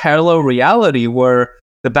like this parallel reality where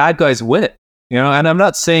the bad guys win. And I'm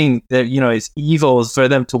not saying that, it's evil for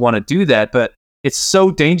them to want to do that, but it's so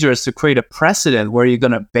dangerous to create a precedent where you're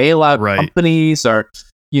going to bail out companies or,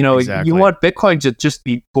 exactly. You want Bitcoin to just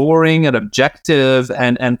be boring and objective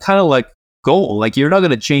and kind of like gold. Like, you're not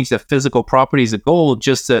going to change the physical properties of gold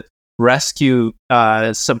just to rescue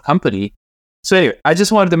some company. So anyway, I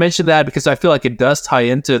just wanted to mention that because I feel like it does tie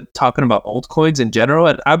into talking about altcoins in general.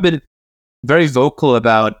 And I've been very vocal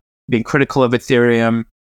about being critical of Ethereum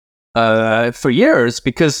for years,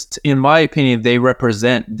 because in my opinion, they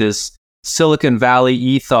represent this Silicon Valley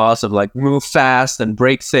ethos of like move fast and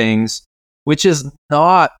break things, which is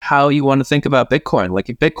not how you want to think about Bitcoin. Like,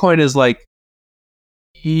 Bitcoin is like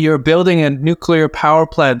you're building a nuclear power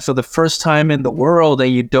plant for the first time in the world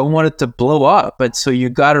and you don't want it to blow up. And so you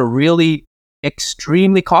got to really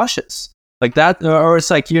extremely cautious like that. Or it's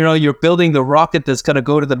like, you're building the rocket that's going to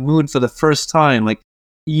go to the moon for the first time. Like,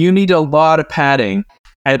 you need a lot of padding.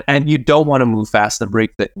 And you don't want to move fast and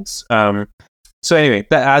break things. So anyway,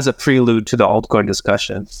 that as a prelude to the altcoin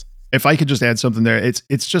discussion. If I could just add something there,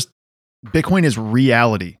 it's just Bitcoin is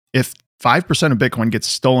reality. If 5% of Bitcoin gets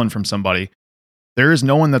stolen from somebody, there is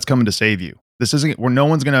no one that's coming to save you. This isn't where no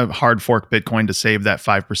one's going to hard fork Bitcoin to save that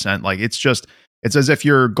 5%. Like it's as if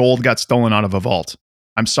your gold got stolen out of a vault.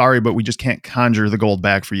 I'm sorry, but we just can't conjure the gold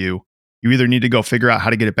back for you. You either need to go figure out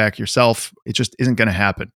how to get it back yourself. It just isn't going to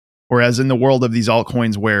happen. Whereas in the world of these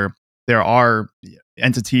altcoins where there are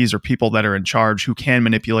entities or people that are in charge who can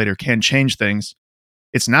manipulate or can change things,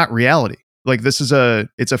 it's not reality. Like it's a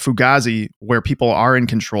fugazi where people are in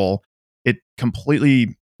control. It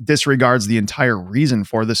completely disregards the entire reason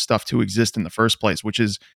for this stuff to exist in the first place, which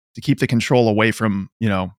is to keep the control away from,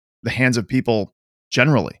 the hands of people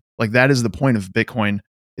generally. Like that is the point of Bitcoin.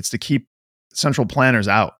 It's to keep central planners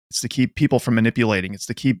out. It's to keep people from manipulating. It's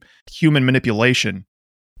to keep human manipulation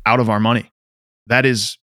out of our money. That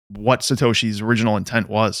is what Satoshi's original intent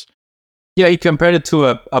was. Yeah, he compared it to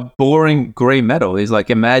a boring gray metal. He's like,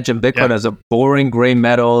 imagine Bitcoin as a boring gray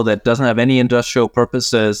metal that doesn't have any industrial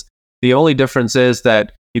purposes. The only difference is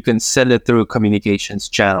that you can send it through a communications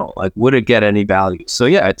channel. Like, would it get any value? So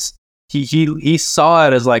yeah, it's he saw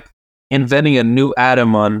it as like inventing a new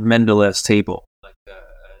atom on Mendeleev's table, like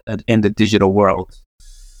in the digital world.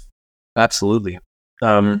 Absolutely.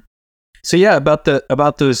 So yeah, about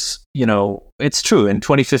those, it's true. In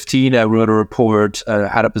 2015, I wrote a report,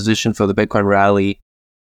 had a position for the Bitcoin rally,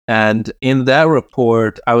 and in that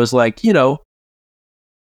report, I was like,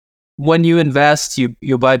 when you invest,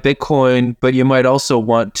 you buy Bitcoin, but you might also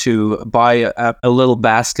want to buy a little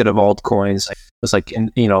basket of altcoins. It's like,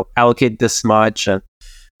 allocate this much, and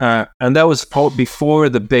that was before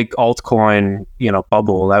the big altcoin,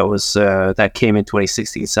 bubble. That came in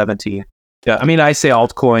 2016, 17. Yeah, I mean, I say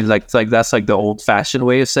altcoins like that's like the old-fashioned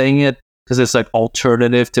way of saying it because it's like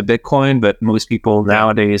alternative to Bitcoin, but most people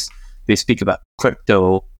nowadays they speak about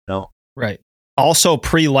crypto. Right. Also,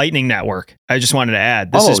 pre-Lightning Network. I just wanted to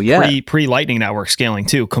add this is pre-Lightning Network scaling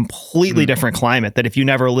too. Completely different climate that if you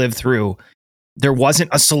never lived through, there wasn't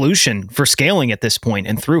a solution for scaling at this point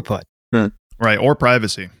and throughput. Right, or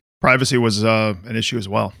privacy. Privacy was an issue as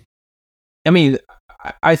well. I mean,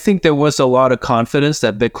 I think there was a lot of confidence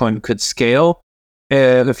that Bitcoin could scale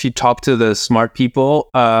if you talk to the smart people,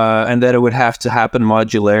 and that it would have to happen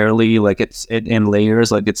modularly, like it's in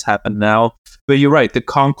layers, like it's happened now. But you're right, the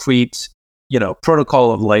concrete,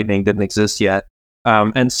 protocol of Lightning didn't exist yet,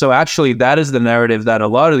 and so actually that is the narrative that a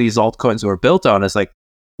lot of these altcoins were built on. Is like,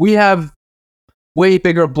 we have way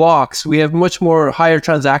bigger blocks, we have much more higher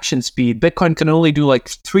transaction speed. Bitcoin can only do like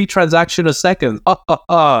 3 transactions a second.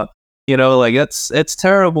 Like it's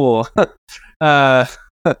terrible.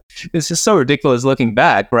 It's just so ridiculous looking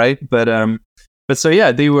back, right? But so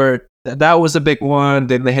yeah, that was a big one.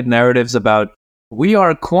 Then they had narratives about, we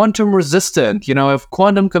are quantum resistant. If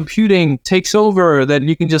quantum computing takes over, then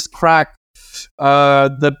you can just crack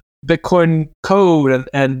the Bitcoin code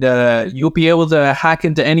and you'll be able to hack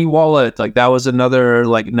into any wallet. Like that was another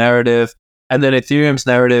like narrative. And then Ethereum's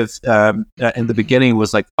narrative in the beginning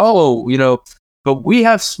was like, but we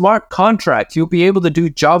have smart contracts. You'll be able to do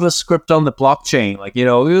JavaScript on the blockchain. Like, it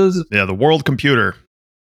was... Yeah, the world computer.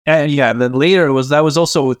 And then later that was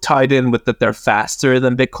also tied in with that they're faster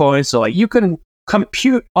than Bitcoin. So like you can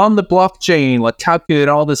compute on the blockchain, like calculate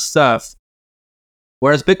all this stuff.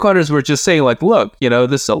 Whereas Bitcoiners were just saying like, look,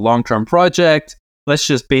 this is a long-term project. Let's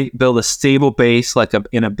just build a stable base, like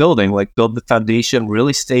in a building, like build the foundation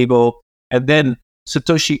really stable. And then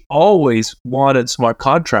Satoshi always wanted smart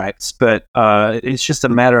contracts, but it's just a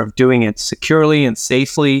matter of doing it securely and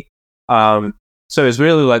safely. So it's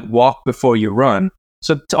really like walk before you run.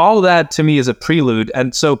 So all that to me is a prelude.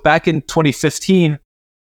 And so back in 2015,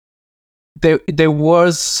 there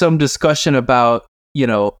was some discussion about,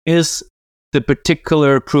 is the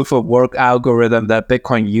particular proof of work algorithm that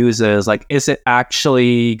Bitcoin uses, like, is it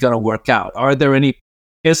actually going to work out? Are there any...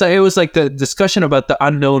 It was like the discussion about the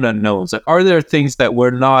unknown unknowns. Like, are there things that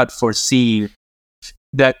were not foreseen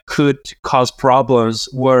that could cause problems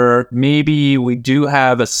where maybe we do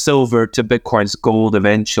have a silver to Bitcoin's gold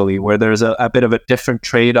eventually, where there's a bit of a different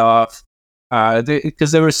trade-off?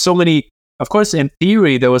 Because there were so many... Of course, in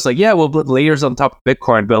theory, there was like, yeah, we'll put layers on top of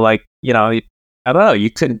Bitcoin, but like, I don't know,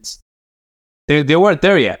 you couldn't... They weren't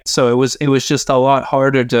there yet. So it was just a lot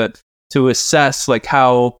harder to assess like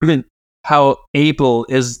how able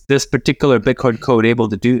is this particular Bitcoin code able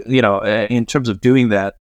to do, in terms of doing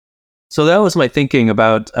that. So that was my thinking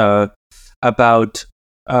about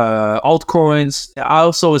altcoins. I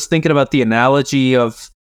also was thinking about the analogy of,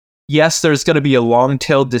 yes, there's going to be a long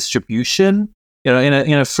tail distribution. In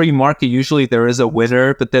a free market, usually there is a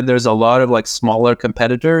winner, but then there's a lot of like smaller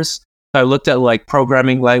competitors. I looked at like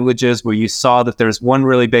programming languages where you saw that there's one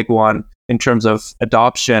really big one in terms of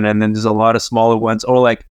adoption, and then there's a lot of smaller ones, or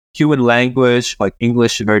like human language, like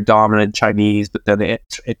English is very dominant, Chinese, but then it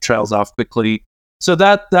trails off quickly. So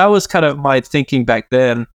that was kind of my thinking back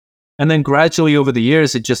then. And then gradually over the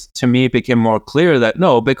years, it just, to me, became more clear that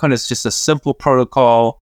no, Bitcoin is just a simple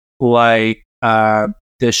protocol like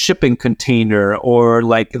the shipping container, or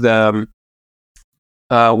like the,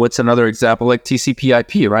 what's another example? Like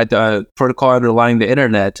TCP/IP, right? The protocol underlying the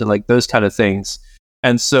internet, and like those kind of things.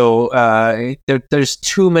 And so there's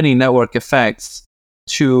too many network effects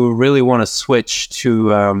to really want to switch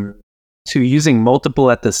to using multiple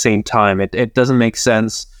at the same time. It doesn't make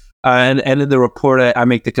sense. And in the report, I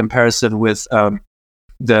make the comparison with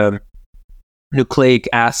the nucleic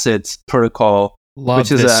acids protocol,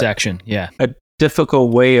 which is this section. Yeah, a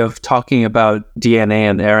difficult way of talking about DNA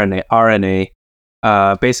and RNA.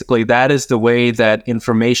 Basically, that is the way that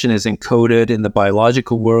information is encoded in the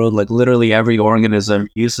biological world. Like literally every organism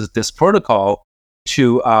uses this protocol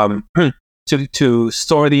to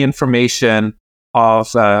store the information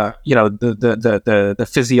of the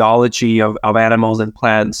physiology of animals and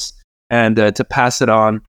plants, and to pass it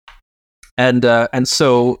on. And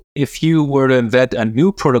so if you were to invent a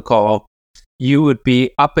new protocol, you would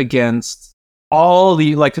be up against all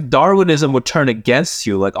the, like, Darwinism would turn against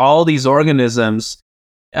you. Like all these organisms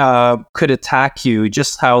could attack you,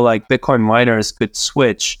 just how like Bitcoin miners could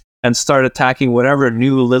switch and start attacking whatever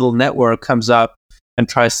new little network comes up and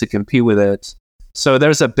tries to compete with it. So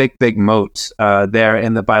there's a big moat there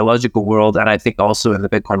in the biological world, and I think also in the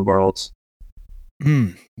Bitcoin world.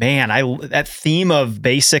 Man, that theme of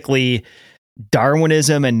basically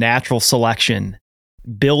Darwinism and natural selection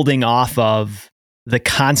building off of the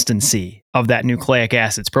constancy of that nucleic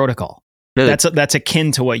acids protocol. Really? That's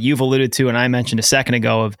akin to what you've alluded to, and I mentioned a second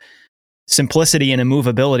ago, of simplicity and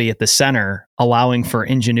immovability at the center, allowing for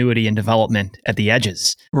ingenuity and development at the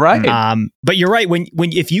edges. Right. But you're right.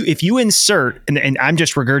 If you insert, and I'm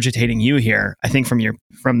just regurgitating you here, I think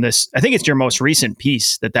from this, I think it's your most recent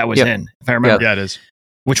piece that was in, if I remember. Yeah, it is.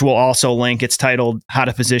 Which we'll also link. It's titled "How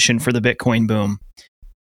to Position for the Bitcoin Boom."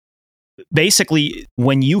 Basically,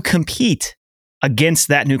 when you compete against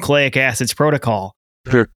that nucleic acids protocol,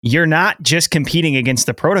 sure, you're not just competing against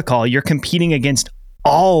the protocol, you're competing against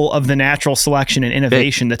all of the natural selection and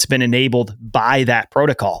innovation that's been enabled by that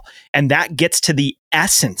protocol. And that gets to the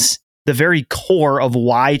essence, the very core of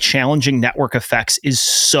why challenging network effects is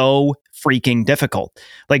so freaking difficult.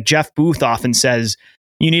 Like Jeff Booth often says,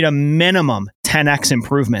 you need a minimum 10x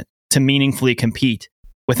improvement to meaningfully compete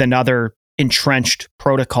with another entrenched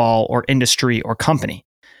protocol or industry or company.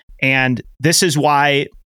 And this is why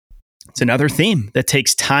it's another theme that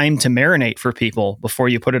takes time to marinate for people before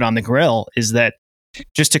you put it on the grill, is that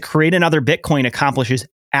just to create another Bitcoin accomplishes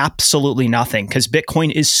absolutely nothing, because Bitcoin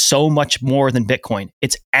is so much more than Bitcoin.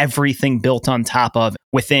 It's everything built on top of,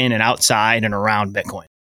 within and outside and around Bitcoin.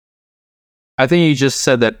 I think you just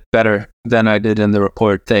said that better than I did in the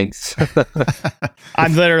report. Thanks.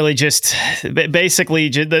 I'm literally just, basically,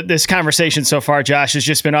 this conversation so far, Josh, has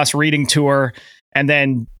just been us reading Tour and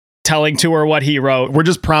then telling Tour what he wrote. We're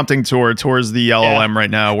just prompting Tour towards the LLM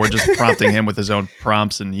right now. We're just prompting him with his own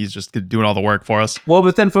prompts, and he's just doing all the work for us. Well,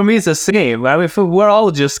 but then for me, it's the same. I mean, we're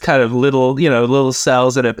all just kind of little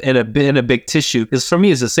cells in a big tissue. Because for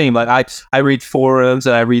me, it's the same. Like I read forums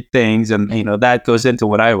and I read things, and that goes into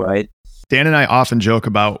what I write. Dan and I often joke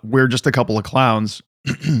about we're just a couple of clowns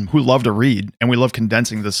who love to read, and we love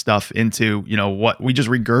condensing this stuff into what we just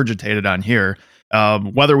regurgitated on here.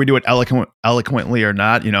 Whether we do it eloquently or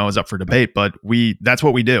not, is up for debate, but that's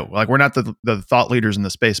what we do. Like, we're not the thought leaders in the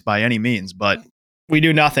space by any means, but we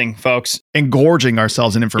do nothing, folks. Engorging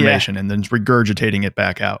ourselves in information and then regurgitating it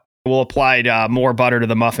back out. We'll apply more butter to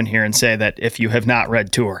the muffin here and say that if you have not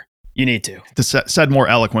read Tour, you need to. Said more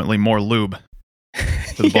eloquently, more lube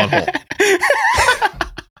to the butthole.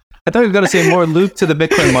 I thought you were going to say more lube to the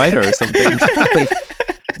Bitcoin miner or something.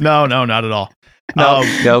 No, not at all. No.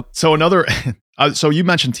 So another... so you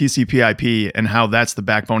mentioned TCP/IP and how that's the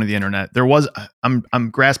backbone of the internet. There was, I'm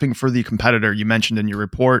grasping for the competitor you mentioned in your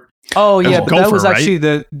report. Oh yeah, but Gopher, that was actually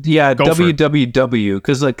right? Gopher. WWW,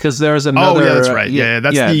 because there's another. Oh yeah, that's right.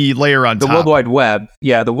 That's the layer on the top. World Wide Web.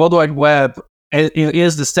 Yeah, the World Wide Web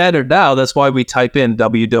is the standard now. That's why we type in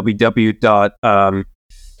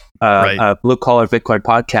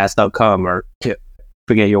bluecolarbitcoinpodcast.com or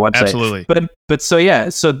forget your website. Absolutely. But so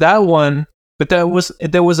that one. But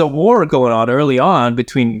there was a war going on early on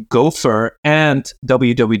between Gopher and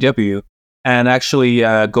WWW, and actually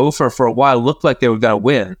Gopher for a while looked like they were going to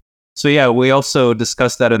win. So yeah, we also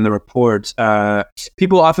discussed that in the report.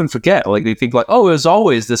 People often forget, like they think like, oh, it was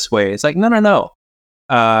always this way. It's like no.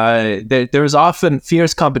 There was often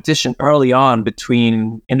fierce competition early on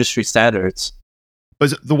between industry standards.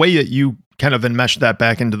 But the way that you kind of enmeshed that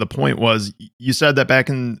back into the point was you said that back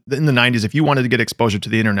in the 90s, if you wanted to get exposure to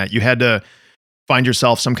the internet, you had to find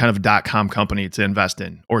yourself some kind of .com company to invest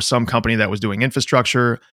in, or some company that was doing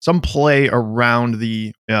infrastructure, some play around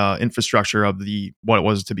the infrastructure of what it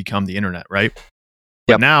was to become the internet, right?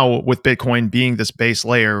 But now with Bitcoin being this base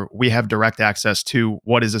layer, we have direct access to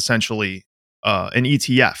what is essentially an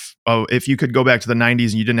ETF. If you could go back to the 90s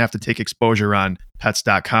and you didn't have to take exposure on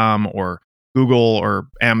pets.com or Google or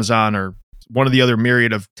Amazon or one of the other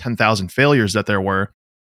myriad of 10,000 failures that there were,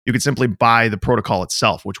 you could simply buy the protocol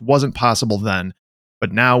itself, which wasn't possible then.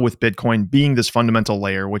 But now with Bitcoin being this fundamental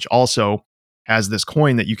layer, which also has this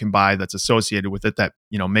coin that you can buy that's associated with it, that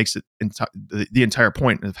makes it the entire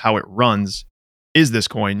point of how it runs is this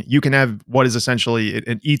coin. You can have what is essentially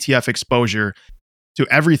an ETF exposure to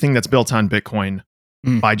everything that's built on Bitcoin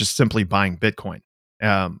by just simply buying Bitcoin.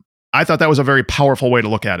 I thought that was a very powerful way to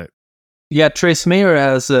look at it. Yeah, Trace Mayer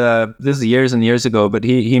has, this is years and years ago, but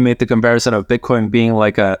he made the comparison of Bitcoin being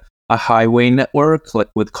like a highway network, like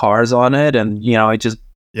with cars on it. And, it just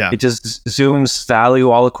zooms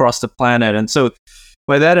value all across the planet. And so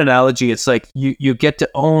by that analogy, it's like you get to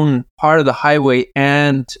own part of the highway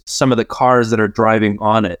and some of the cars that are driving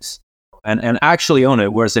on it and actually own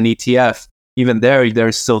it. Whereas an ETF, even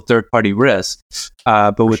there's still third-party risk.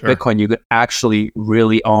 But with Bitcoin, you could actually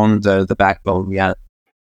really own the backbone. Yeah.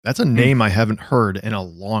 That's a name I haven't heard in a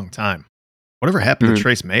long time. Whatever happened to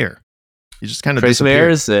Trace Mayer? He just kind of disappeared.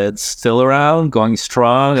 Trace Mayer is still around, going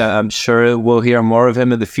strong. I'm sure we'll hear more of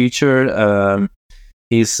him in the future.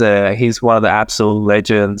 He's one of the absolute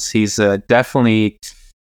legends. He's definitely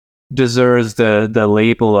deserves the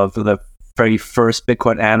label of the very first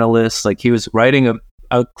Bitcoin analyst. Like, he was writing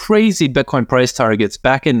a crazy Bitcoin price targets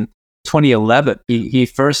back in 2011. He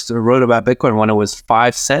first wrote about Bitcoin when it was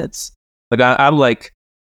 5 cents. Like, I'm like,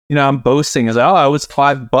 I'm boasting as I was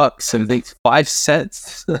 $5 and they 5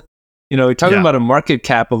 cents. We're talking about a market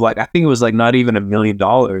cap of like, I think it was like not even $1 million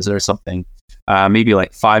or something. Maybe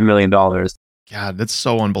like $5 million. God, that's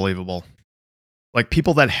so unbelievable. Like,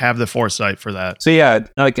 people that have the foresight for that. So yeah,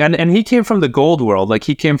 like, and he came from the gold world. Like,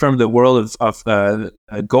 he came from the world of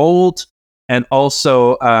gold and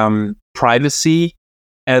also privacy.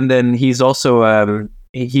 And then he's also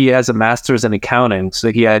he has a master's in accounting,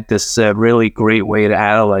 so he had this really great way to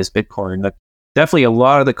analyze Bitcoin. Like, definitely a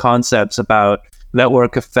lot of the concepts about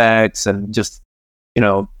network effects and just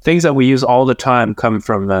things that we use all the time come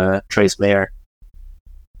from Trace Mayer.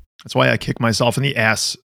 That's why I kick myself in the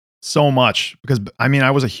ass so much, because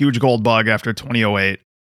I was a huge gold bug after 2008.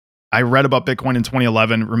 I read about Bitcoin in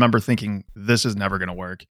 2011, remember thinking this is never going to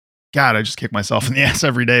work. God, I just kick myself in the ass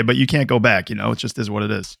every day, but you can't go back, it just is what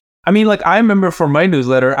it is. Like, I remember for my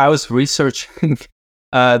newsletter, I was researching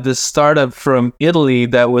this startup from Italy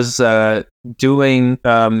that was doing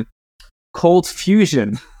cold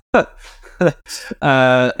fusion,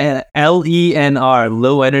 LENR,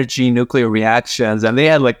 low energy nuclear reactions, and they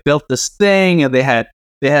had like built this thing, and they had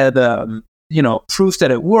proof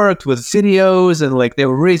that it worked with videos, and like they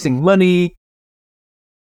were raising money.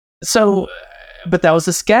 So, but that was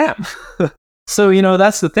a scam. So,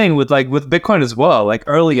 that's the thing with Bitcoin as well. Like,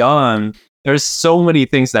 early on, there's so many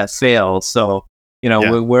things that fail. So, we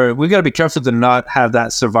got to be careful to not have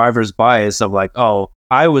that survivor's bias of like, oh,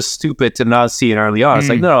 I was stupid to not see it early on. It's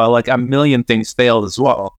like, no, like a million things failed as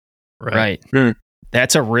well. Right.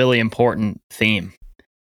 That's a really important theme.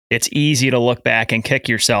 It's easy to look back and kick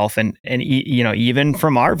yourself. And even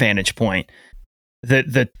from our vantage point,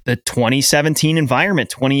 the 2017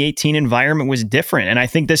 environment, 2018 environment was different. And I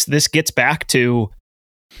think this gets back to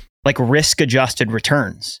like risk adjusted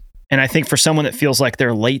returns. And I think for someone that feels like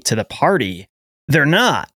they're late to the party, they're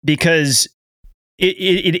not, because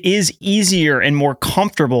it is easier and more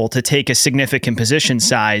comfortable to take a significant position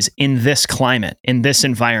size in this climate, in this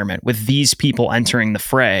environment, with these people entering the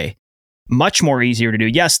fray. Much more easier to do.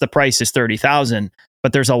 Yes, the price is 30,000,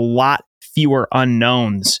 but there's a lot fewer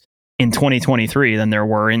unknowns in 2023 than there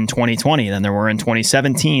were in 2020, than there were in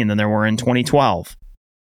 2017, than there were in 2012.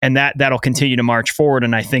 And that'll continue to march forward.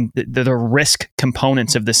 And I think that the risk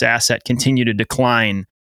components of this asset continue to decline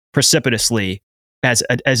precipitously as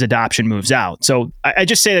adoption moves out. So I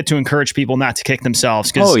just say that to encourage people not to kick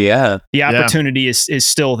themselves, because the opportunity is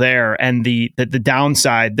still there, and the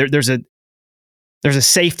downside, there's a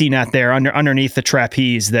safety net there underneath the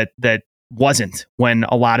trapeze that wasn't when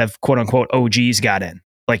a lot of quote unquote OGs got in,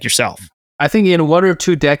 like yourself. I think in 1 or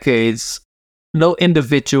 2 decades, no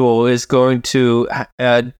individual is going to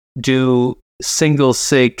do single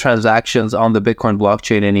sig transactions on the Bitcoin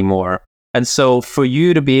blockchain anymore. And so for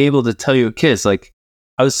you to be able to tell your kids, like,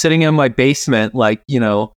 I was sitting in my basement, like,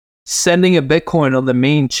 sending a Bitcoin on the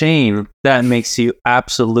main chain, that makes you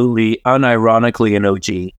absolutely unironically an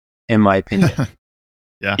OG, in my opinion.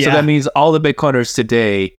 Yeah. So that means all the Bitcoiners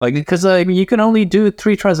today, like, because you can only do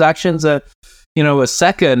 3 transactions a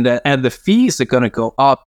second, and the fees are going to go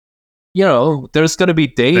up. There's going to be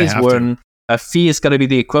days when a fee is going to be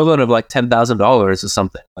the equivalent of like $10,000 or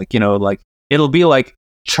something. Like, like it'll be like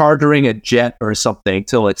chartering a jet or something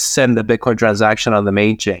to like send a Bitcoin transaction on the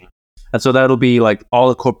main chain. And so that'll be like all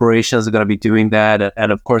the corporations are going to be doing that,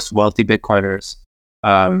 and of course wealthy Bitcoiners.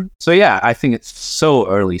 So yeah, I think it's so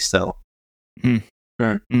early still.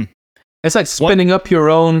 It's like spinning up your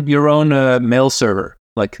own mail server,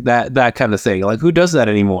 like that kind of thing. Like, who does that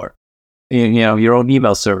anymore? Your own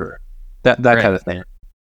email server, that right. kind of thing.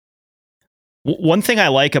 One thing I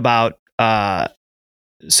like about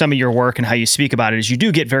some of your work and how you speak about it is you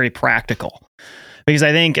do get very practical, because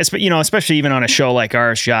I think, especially even on a show like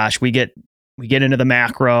ours, Josh, we get into the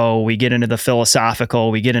macro, we get into the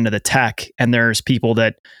philosophical, we get into the tech, and there's people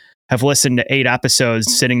that have listened to 8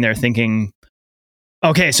 episodes sitting there thinking,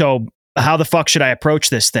 okay, so how the fuck should I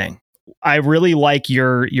approach this thing? I really like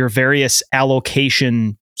your various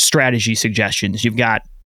allocation strategy suggestions. You've got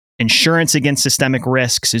insurance against systemic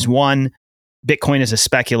risks is one, Bitcoin as a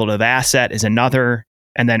speculative asset is another,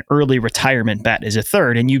 and then early retirement bet is a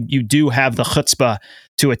third. And you do have the chutzpah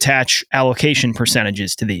to attach allocation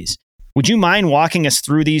percentages to these. Would you mind walking us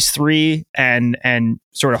through these 3 and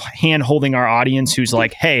sort of hand holding our audience who's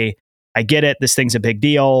like, hey, I get it, this thing's a big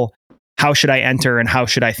deal. How should I enter, and how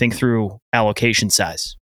should I think through allocation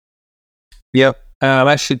size? Yep. I'm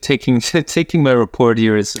actually taking my report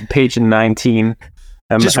here. It's page 19.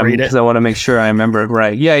 Just read it. Because I want to make sure I remember it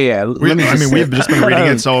right. Yeah. We've just been reading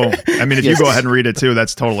it. So, if you go ahead and read it too,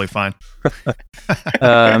 that's totally fine.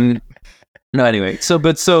 No, anyway. So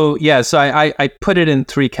I put it in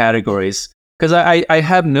 3 categories, because I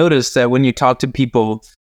have noticed that when you talk to people,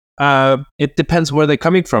 it depends where they're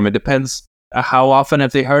coming from. It depends how often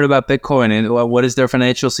have they heard about Bitcoin, and what is their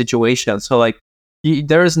financial situation. So like,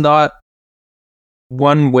 there is not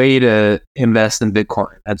one way to invest in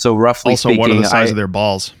Bitcoin. And so roughly also, speaking, what are the size of their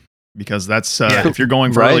balls? Because that's if you're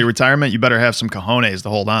going for early retirement, you better have some cojones to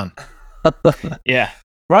hold on. Yeah.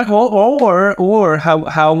 Right. Or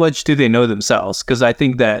how much do they know themselves? Because I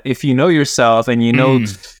think that if you know yourself and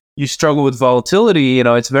you struggle with volatility,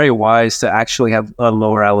 it's very wise to actually have a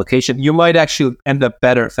lower allocation. You might actually end up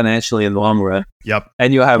better financially in the long run. Yep.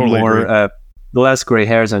 And you'll have less gray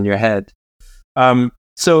hairs on your head.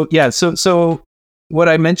 So what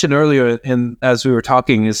I mentioned earlier, as we were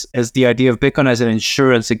talking, is the idea of Bitcoin as an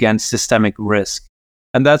insurance against systemic risk.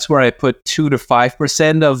 And that's where I put 2 to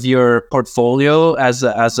 5% of your portfolio as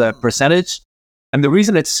a percentage. And the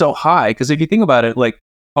reason it's so high, because if you think about it, like,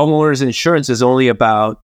 homeowners insurance is only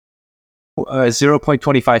about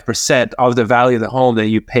 0.25% of the value of the home that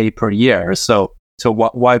you pay per year. So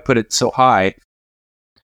why put it so high?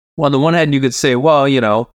 Well, on the one hand, you could say, well, you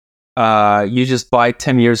just buy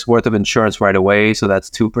 10 years worth of insurance right away, so that's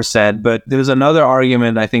 2%. But there's another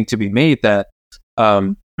argument, I think, to be made that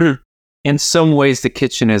in some ways the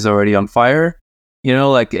kitchen is already on fire.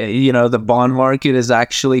 The bond market is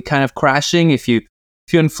actually kind of crashing. If you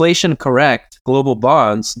inflation correct global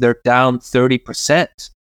bonds, they're down 30%.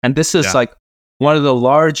 And this is like one of the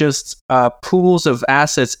largest pools of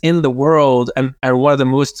assets in the world, and one of the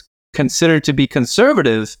most considered to be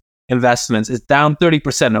conservative investments is down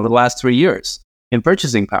 30% over the last 3 years in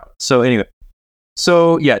purchasing power. So anyway,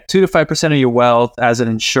 2 to 5% of your wealth as an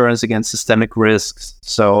insurance against systemic risks.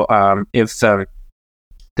 So if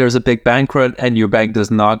there's a big bankrupt and your bank does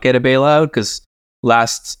not get a bailout, because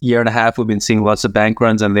last year and a half we've been seeing lots of bank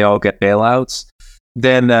runs and they all get bailouts,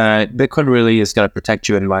 then Bitcoin really is going to protect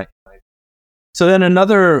you in my mind. So then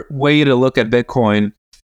another way to look at Bitcoin,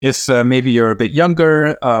 if maybe you're a bit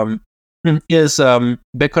younger, is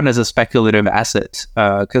Bitcoin as a speculative asset.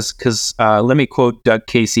 Because let me quote Doug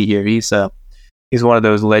Casey here. He's one of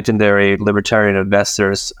those legendary libertarian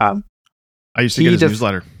investors. I used to get his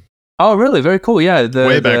newsletter. Oh, really? Very cool. Yeah,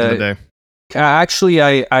 way back in the day. Actually,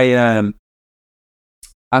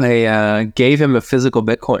 I gave him a physical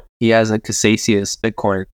Bitcoin. He has a Casacius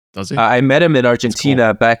Bitcoin. Does he? I met him in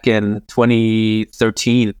Argentina back in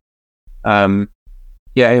 2013. A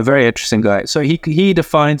very interesting guy. So he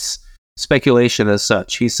defines speculation as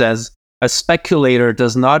such. He says, a speculator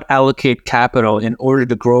does not allocate capital in order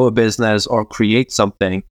to grow a business or create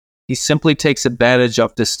something. He simply takes advantage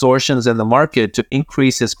of distortions in the market to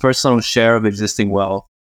increase his personal share of existing wealth.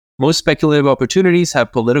 Most speculative opportunities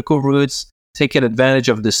have political roots, taking advantage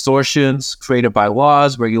of distortions created by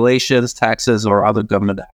laws, regulations, taxes, or other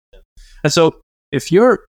government action. And so if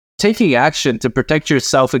you're taking action to protect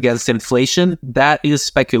yourself against inflation, that is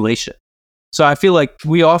speculation. So I feel like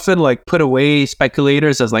we often like put away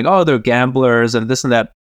speculators as like, oh, they're gamblers and this and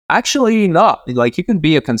that. Actually not. Like you can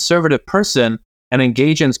be a conservative person and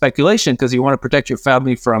engage in speculation because you want to protect your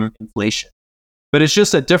family from inflation. But it's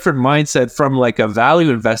just a different mindset from like a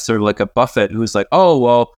value investor, like a Buffett, who's like, oh,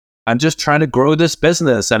 well, I'm just trying to grow this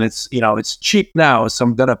business and it's, it's cheap now, so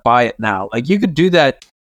I'm going to buy it now. Like you could do that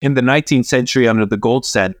in the 19th century under the gold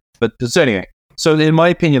standard. But so anyway, so in my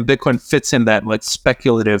opinion, Bitcoin fits in that like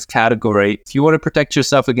speculative category. If you want to protect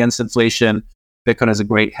yourself against inflation, Bitcoin is a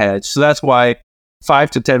great hedge. So that's why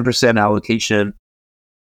 5 to 10% allocation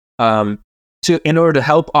in order to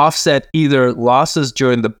help offset either losses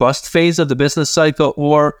during the bust phase of the business cycle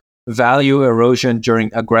or value erosion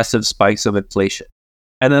during aggressive spikes of inflation.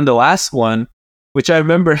 And then the last one, which I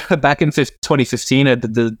remember back in 2015, I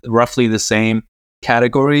did roughly the same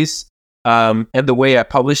categories. And the way I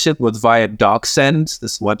published it was via DocSend,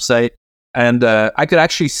 this website. And I could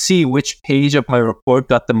actually see which page of my report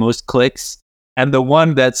got the most clicks. And the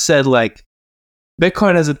one that said like,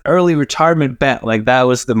 Bitcoin as an early retirement bet, like that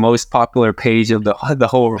was the most popular page of the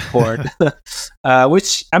whole report.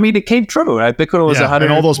 Which, I mean, it came true, right? Bitcoin was 100.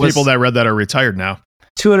 And all those people that read that are retired now.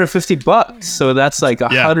 $250. So that's like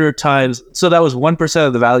 100 times. So that was 1%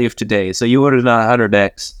 of the value of today. So you would have done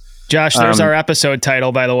 100x. Josh, there's our episode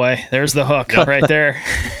title, by the way. There's the hook right there.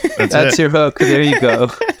 That's your hook. There you go.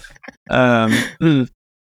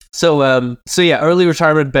 So yeah, early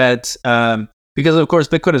retirement bet. Because of course,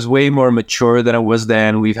 Bitcoin is way more mature than it was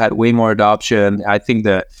then. We've had way more adoption. I think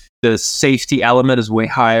the safety element is way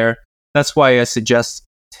higher. That's why I suggest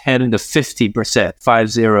 10 to 50%,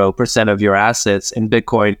 50% of your assets in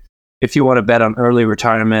Bitcoin if you want to bet on early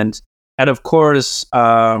retirement. And of course,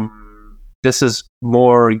 this is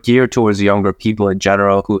more geared towards younger people in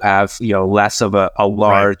general who have less of a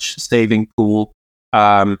large saving pool.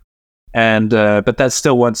 But that's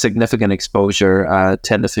still one significant exposure,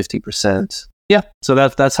 10 to 50%. Yeah, so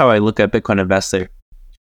that's how I look at Bitcoin investing.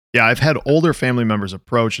 Yeah, I've had older family members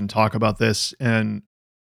approach and talk about this, and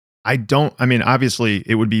obviously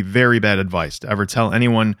it would be very bad advice to ever tell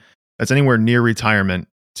anyone that's anywhere near retirement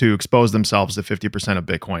to expose themselves to 50% of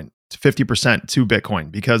Bitcoin, to 50% to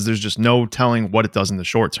Bitcoin, because there's just no telling what it does in the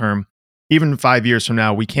short term. Even 5 years from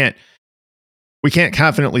now, we can't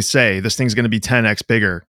confidently say this thing's going to be 10x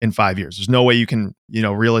bigger in 5 years. There's no way you can,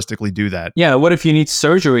 realistically do that. Yeah. What if you need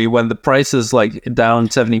surgery when the price is like down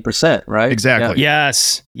 70%, right? Exactly. Yeah.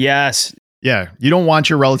 Yes. Yeah. You don't want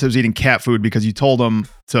your relatives eating cat food because you told them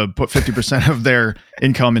to put 50% of their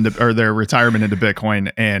income or their retirement into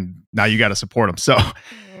Bitcoin, and now you got to support them. So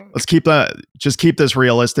let's keep this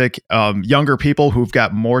realistic. Younger people who've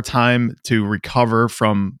got more time to recover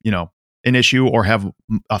from, an issue or have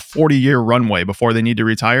a 40-year runway before they need to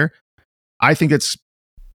retire, I think it's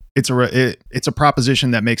a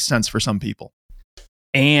proposition that makes sense for some people.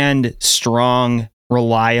 And strong,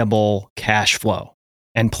 reliable cash flow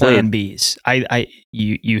and plan Bs.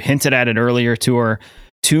 You hinted at it earlier, Tour.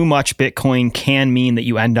 Too much Bitcoin can mean that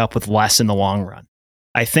you end up with less in the long run.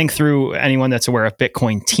 I think through anyone that's aware of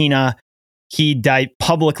Bitcoin, Tina, he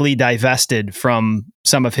publicly divested from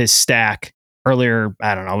some of his stack earlier,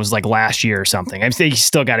 I don't know, it was like last year or something. I think he's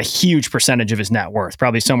still got a huge percentage of his net worth,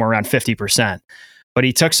 probably somewhere around 50%. But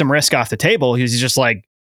he took some risk off the table. He's just like,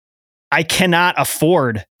 I cannot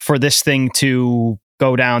afford for this thing to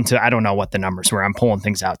go down to, I don't know what the numbers were. I'm pulling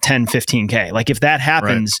things out, 10, 15K. Like if that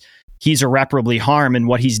happens, he's irreparably harmed. And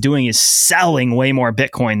what he's doing is selling way more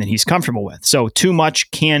Bitcoin than he's comfortable with. So too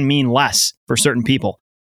much can mean less for certain people.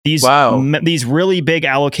 These really big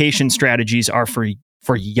allocation strategies are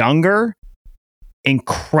for younger,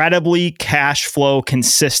 incredibly cash flow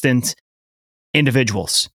consistent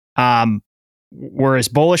individuals. We're as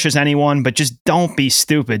bullish as anyone, but just don't be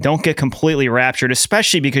stupid. Don't get completely raptured,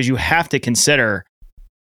 especially because you have to consider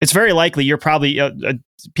it's very likely you're probably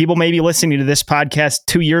people may be listening to this podcast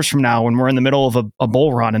 2 years from now when we're in the middle of a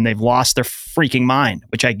bull run and they've lost their freaking mind,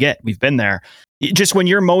 which I get. We've been there. Just when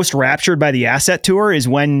you're most raptured by the asset tour is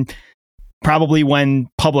when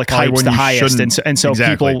public hype's the highest. And so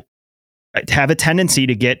people have a tendency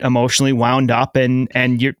to get emotionally wound up, and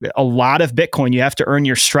a lot of Bitcoin, you have to earn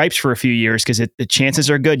your stripes for a few years because the chances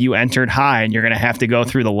are good you entered high and you're going to have to go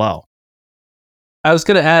through the low. I was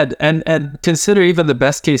going to add, and consider even the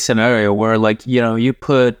best case scenario where you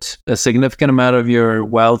put a significant amount of your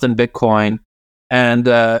wealth in Bitcoin and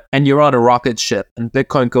you're on a rocket ship and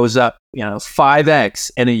Bitcoin goes up,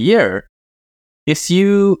 5x in a year. If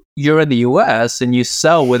you're in the US and you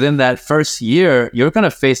sell within that first year, you're going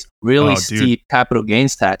to face really steep capital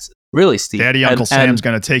gains tax, really steep. Daddy Uncle Sam's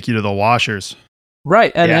going to take you to the washers.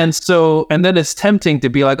 Right. And then it's tempting to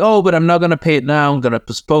be like, oh, but I'm not going to pay it now. I'm going to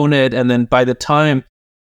postpone it. And then by the time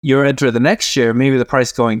you enter the next year, maybe the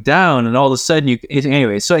price going down, and all of a sudden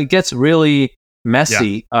anyway. So it gets really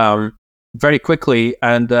messy very quickly,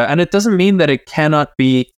 and it doesn't mean that it cannot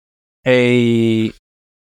be a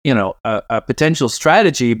potential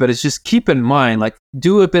strategy, but it's just keep in mind, like,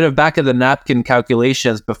 do a bit of back of the napkin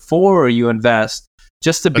calculations before you invest,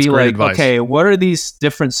 just to be like, advice. Okay, what are these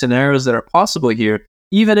different scenarios that are possible here?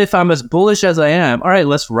 Even if I'm as bullish as I am, all right,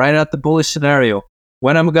 let's write out the bullish scenario.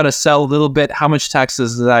 When I'm going to sell a little bit, how much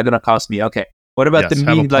taxes is that going to cost me? Okay. What about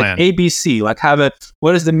like ABC? Like,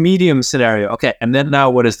 what is the medium scenario? Okay. And then now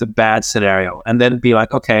what is the bad scenario? And then be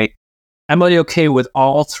like, okay, am I okay with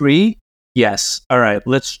all three? Yes. All right.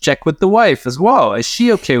 Let's check with the wife as well. Is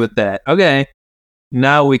she okay with that? Okay.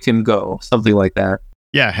 Now we can go. Something like that.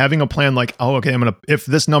 Yeah. Having a plan like, oh, okay, if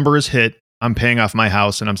this number is hit, I'm paying off my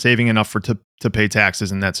house and I'm saving enough to pay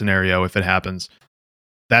taxes in that scenario if it happens.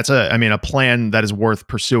 That's a plan that is worth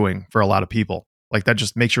pursuing for a lot of people. Like, that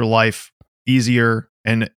just makes your life easier.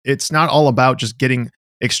 And it's not all about just getting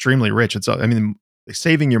extremely rich.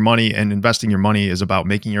 Saving your money and investing your money is about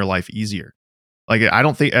making your life easier. Like,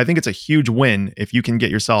 I think it's a huge win if you can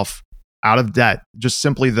get yourself out of debt, just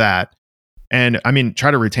simply that. And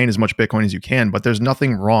try to retain as much Bitcoin as you can, but there's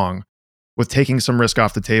nothing wrong with taking some risk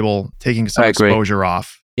off the table, taking some exposure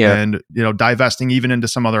off. Yeah. And, divesting even into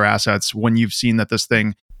some other assets when you've seen that this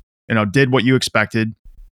thing, did what you expected.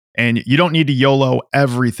 And you don't need to YOLO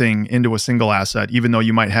everything into a single asset, even though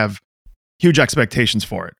you might have huge expectations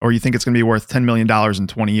for it, or you think it's going to be worth $10 million in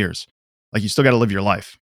 20 years. Like, you still got to live your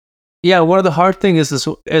life. Yeah. One of the hard things is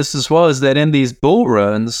as well is that in these bull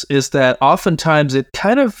runs is that oftentimes it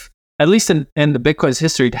kind of, at least in the Bitcoin's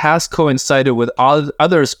history, it has coincided with all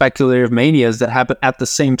other speculative manias that happen at the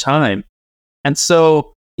same time. And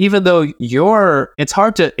so, even though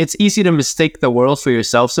it's easy to mistake the world for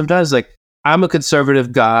yourself sometimes. Like, I'm a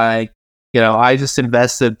conservative guy, I just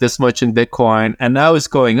invested this much in Bitcoin and now it's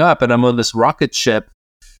going up and I'm on this rocket ship.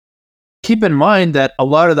 Keep in mind that a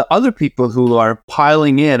lot of the other people who are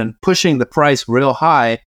piling in and pushing the price real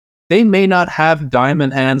high, they may not have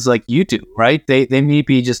diamond hands like you do, right? They may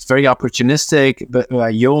be just very opportunistic, but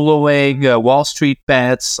YOLOing, Wall Street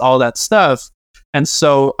bets, all that stuff. And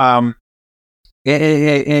so, all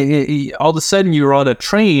of a sudden you're on a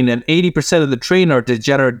train and 80% of the train are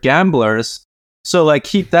degenerate gamblers. So, like,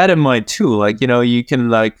 keep that in mind too. Like, you can,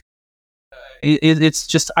 like, it's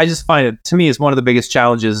just, I just find it, to me, is one of the biggest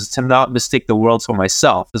challenges is to not mistake the world for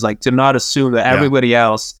myself. Is like to not assume that everybody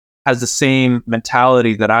else has the same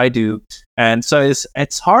mentality that I do. And so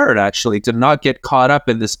it's hard actually to not get caught up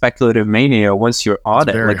in the speculative mania once you're on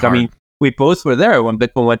it. Like, hard. We both were there when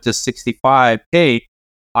Bitcoin went to 65K.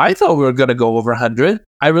 I thought we were going to go over 100.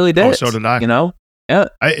 I really did. Oh, so did I. Yeah.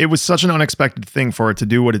 It was such an unexpected thing for it to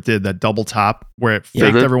do what it did, that double top where it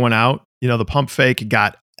faked everyone out. The pump fake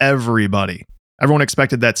got everybody. Everyone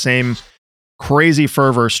expected that same crazy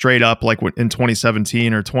fervor straight up like in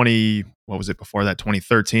 2017 or 2013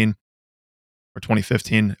 or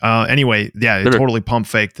 2015. Anyway, yeah, it totally pump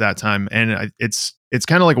faked that time. And it's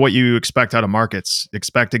kind of like what you expect out of markets.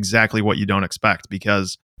 Expect exactly what you don't expect,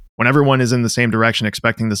 because when everyone is in the same direction,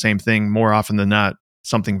 expecting the same thing, more often than not,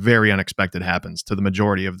 something very unexpected happens to the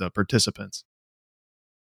majority of the participants.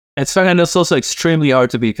 It's fun, and it's also extremely hard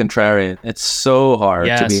to be contrarian. It's so hard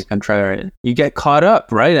to be contrarian. You get caught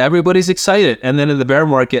up, right? Everybody's excited. And then in the bear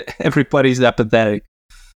market, everybody's apathetic.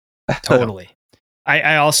 Totally.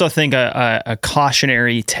 I also think a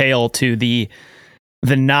cautionary tale to the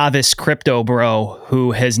novice crypto bro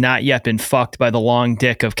who has not yet been fucked by the long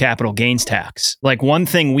dick of capital gains tax. Like, one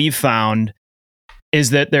thing we've found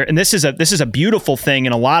is that and this is a beautiful thing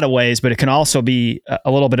in a lot of ways, but it can also be a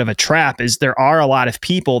little bit of a trap, is there are a lot of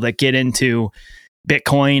people that get into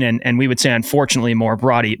Bitcoin and we would say, unfortunately, more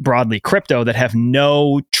broadly crypto, that have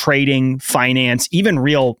no trading, finance, even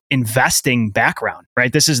real investing background,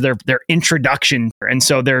 right? This is their introduction. And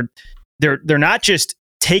so they're not just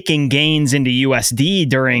taking gains into USD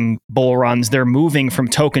during bull runs, they're moving from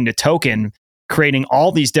token to token, creating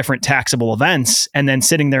all these different taxable events, and then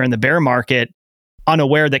sitting there in the bear market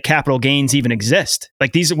unaware that capital gains even exist.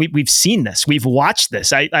 Like, these, we've seen this, we've watched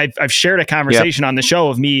this. I've shared a conversation on the show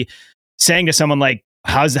of me saying to someone like,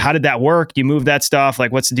 how did that work? Do you move that stuff?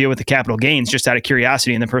 Like, what's the deal with the capital gains? Just out of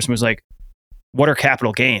curiosity. And the person was like, what are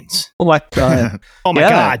capital gains? Oh my God. Oh my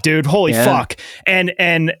God, dude. Holy fuck. And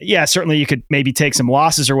yeah, certainly you could maybe take some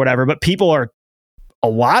losses or whatever, but people are, a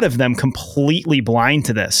lot of them, completely blind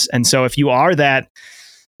to this. And so if you are that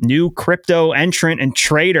new crypto entrant and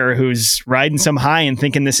trader who's riding some high and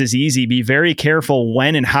thinking this is easy, be very careful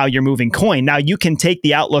when and how you're moving coin. Now you can take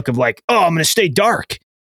the outlook of like, oh, I'm going to stay dark,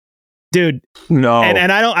 dude. No,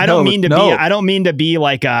 and I don't mean to be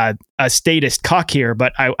like a statist cuck here,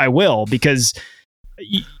 but I will, because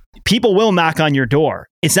people will knock on your door.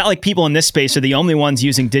 It's not like people in this space are the only ones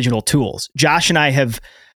using digital tools. Josh and I have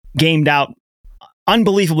gamed out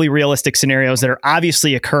unbelievably realistic scenarios that are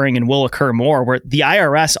obviously occurring and will occur more, where the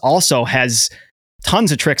IRS also has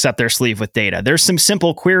tons of tricks up their sleeve with data. There's some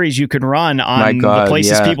simple queries you can run on the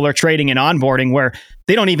places people are trading and onboarding where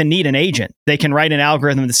they don't even need an agent. They can write an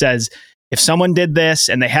algorithm that says, if someone did this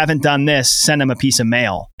and they haven't done this, send them a piece of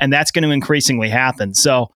mail. And that's going to increasingly happen.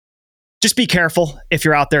 So just be careful if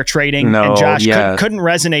you're out there trading. And Josh couldn't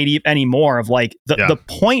resonate anymore of like the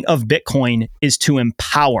point of Bitcoin is to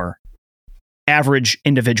empower average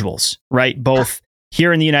individuals, right? Both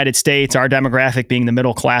here in the United States, our demographic being the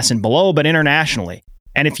middle class and below, but internationally.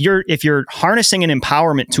 And if you're harnessing an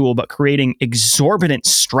empowerment tool but creating exorbitant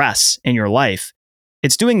stress in your life,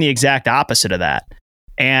 it's doing the exact opposite of that.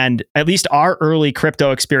 And at least our early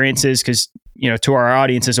crypto experiences, because to our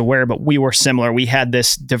audience is aware, but we were similar. We had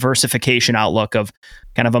this diversification outlook of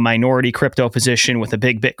kind of a minority crypto position with a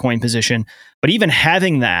big Bitcoin position. But even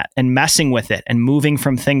having that and messing with it and moving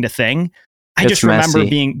from thing to thing, I just remember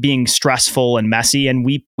being stressful and messy, and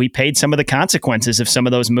we paid some of the consequences of some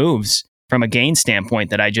of those moves from a gain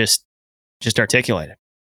standpoint that I just articulated.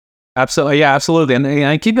 Absolutely, yeah, absolutely.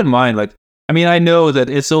 And keep in mind, I know that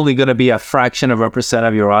it's only going to be a fraction of a percent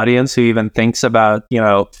of your audience who even thinks about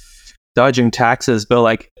dodging taxes,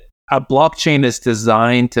 but a blockchain is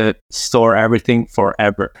designed to store everything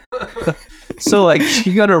forever. So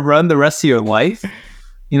you're gonna run the rest of your life.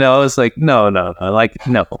 It's like no,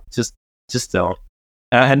 just don't.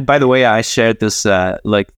 And by the way, I shared this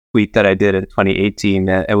tweet that I did in 2018.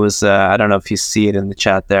 It was I don't know if you see it in the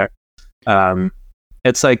chat there.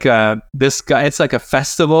 It's like this guy. It's like a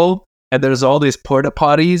festival, and there's all these porta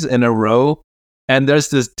potties in a row, and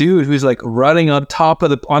there's this dude who's running on top of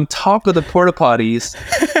the porta potties.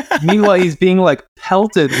 Meanwhile, he's being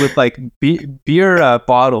pelted with beer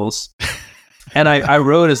bottles. And I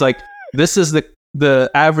wrote as this is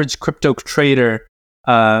the average crypto trader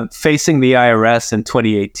facing the IRS in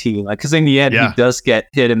 2018, because in the end he does get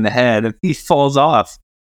hit in the head and he falls off.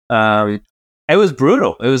 It was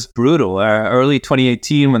brutal. Early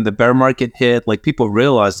 2018, when the bear market hit, people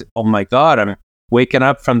realized, oh my god, I'm waking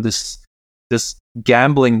up from this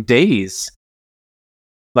gambling daze.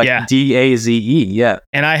 DAZE, yeah.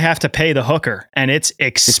 And I have to pay the hooker, and it's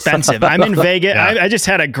expensive. I'm in Vegas. I just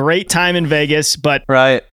had a great time in Vegas, but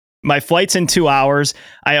my flight's in 2 hours.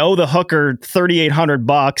 I owe the hooker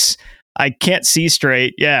 $3,800. I can't see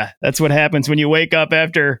straight. Yeah, that's what happens when you wake up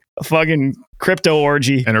after a fucking crypto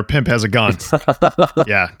orgy. And her pimp has a gun.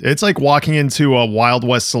 Yeah, it's like walking into a Wild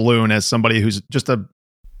West saloon as somebody who's just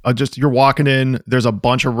you're walking in, there's a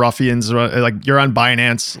bunch of ruffians, you're on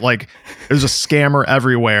Binance, there's a scammer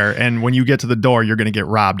everywhere. And when you get to the door, you're going to get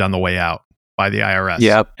robbed on the way out by the IRS.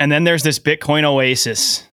 Yep. And then there's this Bitcoin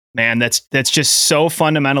oasis, man, that's just so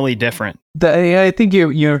fundamentally different. I think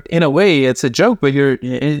you're in a way, it's a joke, but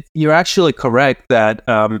you're actually correct that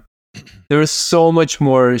there is so much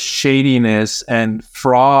more shadiness and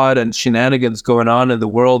fraud and shenanigans going on in the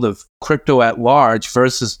world of crypto at large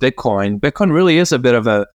versus Bitcoin. Bitcoin really is a bit of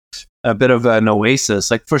an oasis.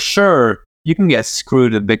 For sure, you can get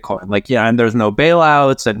screwed in Bitcoin. And there's no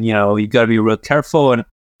bailouts, and you got to be real careful. And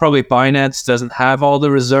probably Binance doesn't have all the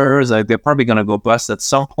reserves. They're probably going to go bust at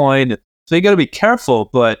some point. So you got to be careful.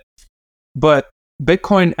 But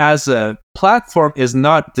Bitcoin as a platform is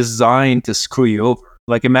not designed to screw you over.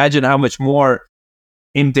 Imagine how much more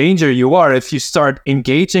in danger you are if you start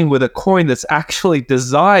engaging with a coin that's actually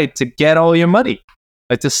designed to get all your money,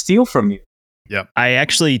 to steal from you. Yep. I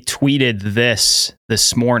actually tweeted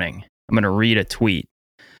this morning. I'm going to read a tweet.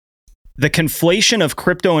 The conflation of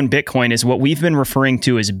crypto and Bitcoin is what we've been referring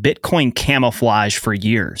to as Bitcoin camouflage for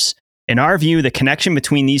years. In our view, the connection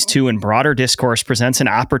between these two in broader discourse presents an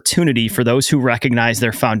opportunity for those who recognize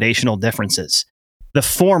their foundational differences. The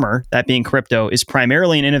former, that being crypto, is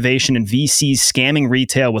primarily an innovation in VCs scamming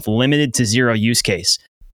retail with limited to zero use case.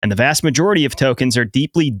 And the vast majority of tokens are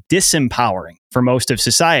deeply disempowering for most of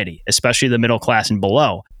society, especially the middle class and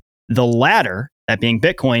below. The latter, that being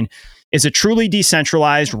Bitcoin, is a truly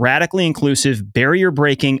decentralized, radically inclusive,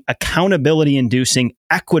 barrier-breaking, accountability-inducing,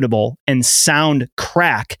 equitable, and sound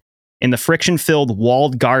crack in the friction-filled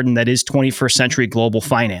walled garden that is 21st century global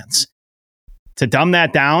finance. To dumb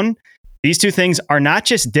that down, these two things are not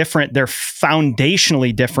just different, they're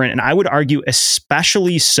foundationally different, and I would argue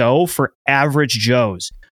especially so for average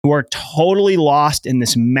Joes who are totally lost in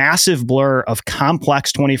this massive blur of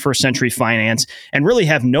complex 21st century finance and really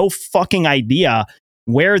have no fucking idea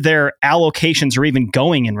where their allocations are even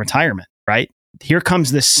going in retirement, right? Here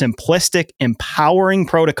comes this simplistic, empowering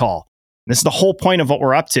protocol. This is the whole point of what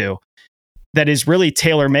we're up to, that is really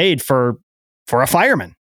tailor-made for a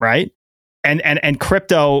fireman, right? And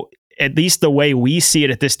crypto, at least the way we see it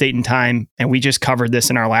at this date and time, and we just covered this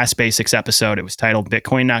in our last basics episode. It was titled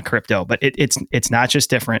Bitcoin, Not Crypto, but it's not just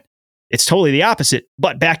different. It's totally the opposite.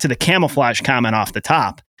 But back to the camouflage comment off the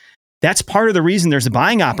top, that's part of the reason there's a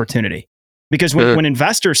buying opportunity. Because when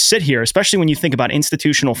investors sit here, especially when you think about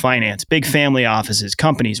institutional finance, big family offices,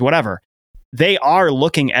 companies, whatever, they are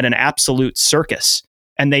looking at an absolute circus.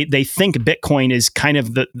 And they think Bitcoin is kind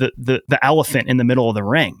of the elephant in the middle of the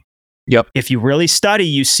ring. Yep. If you really study,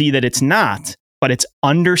 you see that it's not, but it's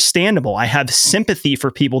understandable. I have sympathy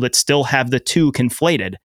for people that still have the two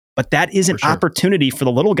conflated, but that is an opportunity for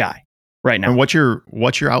the little guy right now. And what you're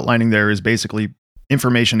outlining there is basically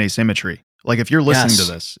information asymmetry. Like if you're listening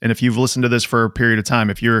to this, and if you've listened to this for a period of time,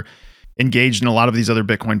 if you're engaged in a lot of these other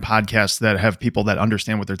Bitcoin podcasts that have people that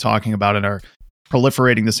understand what they're talking about and are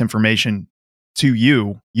proliferating this information to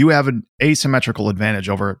you, you have an asymmetrical advantage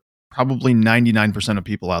over probably 99% of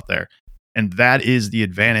people out there. And that is the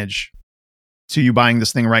advantage to you buying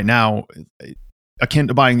this thing right now, akin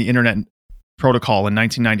to buying the internet protocol in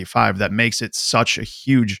 1995, that makes it such a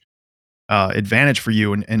huge advantage for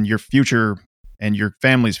you and your future and your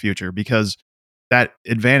family's future, because that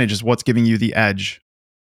advantage is what's giving you the edge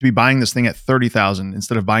to be buying this thing at 30,000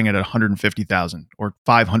 instead of buying it at 150,000 or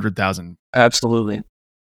 500,000. Absolutely.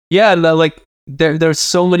 Yeah, like there's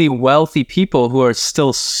so many wealthy people who are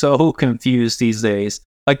still so confused these days.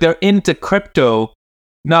 Like they're into crypto,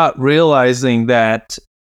 not realizing that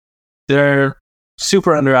they're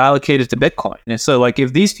super underallocated to Bitcoin. And so like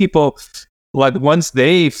if these people, like once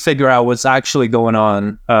they figure out what's actually going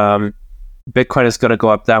on, Bitcoin is going to go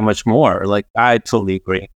up that much more. Like I totally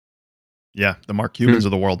agree. Yeah, the Mark Cubans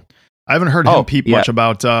of the world. I haven't heard him peep much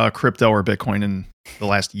about crypto or Bitcoin in the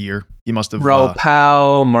last year. He must have. Raoul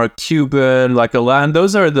Pal, Mark Cuban, like a lot. And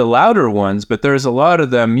those are the louder ones, but there's a lot of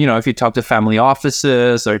them. You know, if you talk to family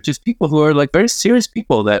offices or just people who are like very serious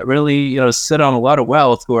people that really sit on a lot of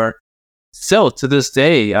wealth, who are still to this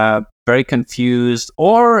day very confused.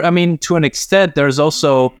 Or I mean, to an extent, there's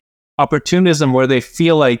also opportunism where they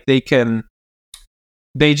feel like they can.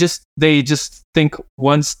 They just think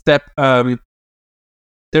one step.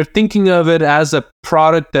 They're thinking of it as a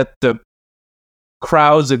product that the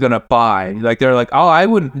crowds are gonna buy. Like they're like, oh, I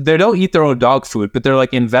wouldn't. They don't eat their own dog food, but they're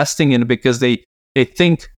like investing in it because they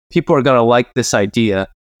think people are gonna like this idea,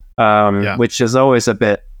 which is always a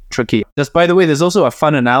bit tricky. Just by the way, there's also a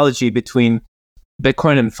fun analogy between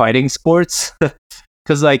Bitcoin and fighting sports,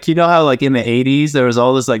 because like how like in the 80s there was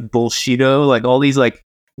all this like bullshito, like all these like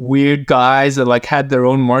weird guys that like had their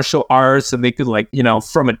own martial arts and they could like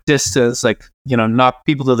from a distance like knock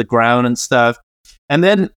people to the ground and stuff. And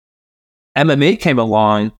then MMA came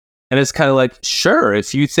along and it's kind of like, sure,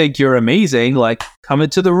 if you think you're amazing, like come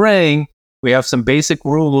into the ring, we have some basic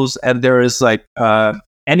rules and there is like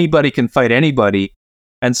anybody can fight anybody.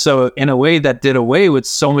 And so in a way that did away with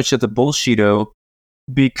so much of the bullshito,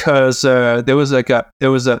 because there was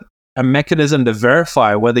a mechanism to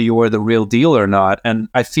verify whether you were the real deal or not. And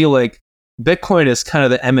I feel like Bitcoin is kind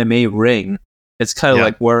of the MMA ring. It's kind of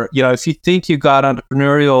like where, if you think you got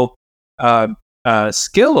entrepreneurial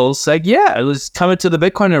skills, like, let's come into the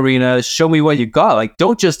Bitcoin arena, show me what you got. Like,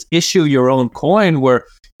 don't just issue your own coin where,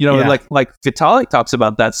 like Vitalik talks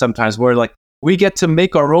about that sometimes, where like we get to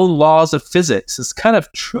make our own laws of physics. It's kind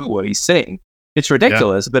of true what he's saying. It's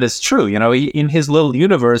ridiculous, but it's true. In his little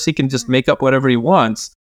universe, he can just make up whatever he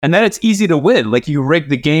wants. And then it's easy to win. Like you rig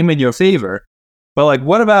the game in your favor. But like,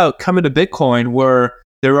 what about coming to Bitcoin where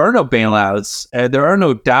there are no bailouts and there are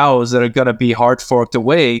no DAOs that are going to be hard forked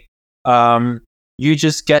away? You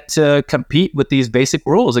just get to compete with these basic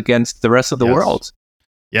rules against the rest of the world.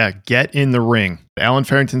 Yeah, get in the ring. Alan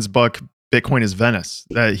Farrington's book, Bitcoin is Venice.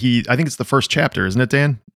 I think it's the first chapter, isn't it,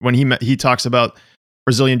 Dan? When he talks about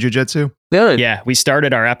Brazilian Jiu-Jitsu. Yeah, we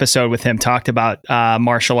started our episode with him, talked about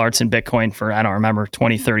martial arts and Bitcoin for, I don't remember,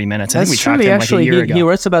 20, 30 minutes. I think we talked to him like a year ago. He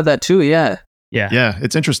writes about that too, yeah. Yeah,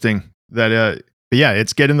 it's interesting that, but yeah,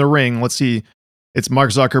 it's get in the ring. Let's see. It's Mark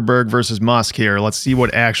Zuckerberg versus Musk here. Let's see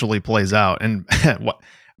what actually plays out. And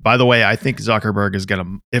by the way, I think Zuckerberg is going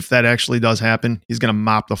to, if that actually does happen, he's going to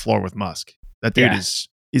mop the floor with Musk. That dude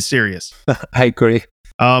he's serious. I agree.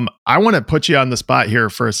 I want to put you on the spot here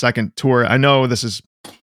for a second, Tor. I know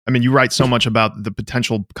you write so much about the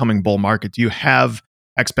potential coming bull market. Do you have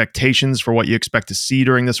expectations for what you expect to see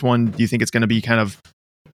during this one? Do you think it's going to be kind of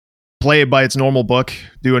play it by its normal book,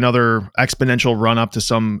 do another exponential run up to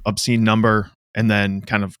some obscene number, and then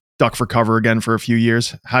kind of duck for cover again for a few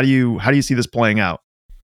years? How do you see this playing out?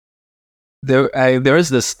 There is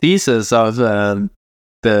this thesis of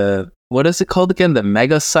the what is it called again? The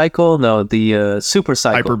mega cycle? No, the super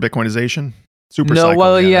cycle. Hyper Bitcoinization. Super no, cycle.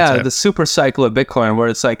 well, yeah, the super cycle of Bitcoin, where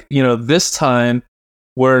it's like, this time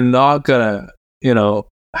we're not gonna,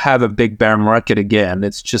 have a big bear market again.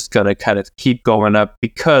 It's just gonna kind of keep going up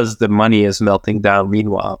because the money is melting down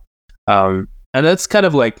meanwhile. And that's kind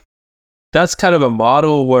of a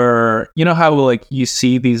model where, how like you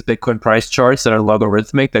see these Bitcoin price charts that are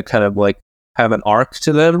logarithmic that kind of like have an arc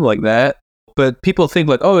to them like that. But people think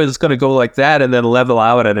like, oh, it's going to go like that and then level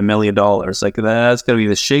out at $1 million. Like that's going to be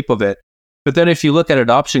the shape of it. But then if you look at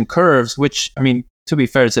adoption curves, which, I mean, to be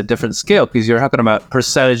fair, it's a different scale because you're talking about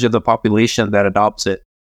percentage of the population that adopts it.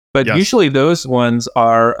 But usually those ones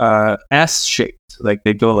are S-shaped. Like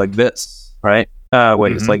they go like this, right?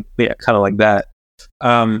 It's like, yeah, kind of like that.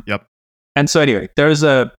 Yep. And so anyway, there's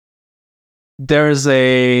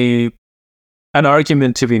an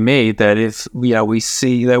argument to be made that if we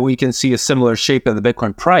see that we can see a similar shape of the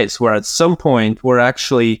Bitcoin price, where at some point we're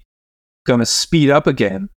actually going to speed up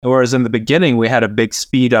again. Whereas in the beginning we had a big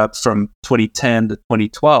speed up from 2010 to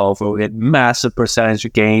 2012, where we had massive percentage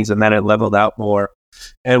of gains, and then it leveled out more,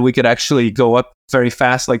 and we could actually go up very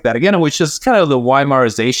fast like that again, which is kind of the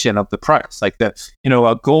Weimarization of the price. Like a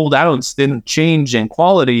gold ounce didn't change in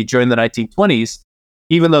quality during the 1920s.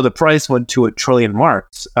 Even though the price went to $1 trillion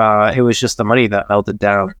marks, it was just the money that melted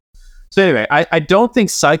down. So anyway, I don't think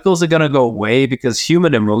cycles are going to go away because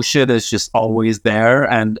human emotion is just always there.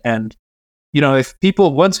 And if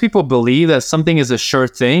once people believe that something is a sure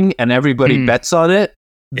thing and everybody bets on it,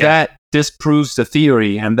 that disproves the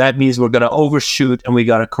theory. And that means we're going to overshoot and we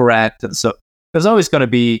got to correct. And so there's always going to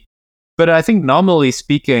be, but I think nominally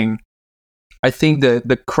speaking, I think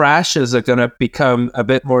the crashes are going to become a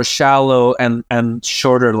bit more shallow and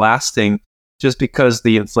shorter lasting, just because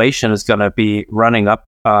the inflation is going to be running up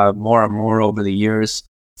more and more over the years.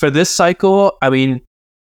 For this cycle, I mean,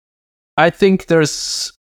 I think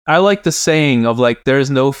I like the saying of like,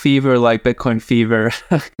 there's no fever like Bitcoin fever,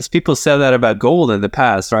 because people said that about gold in the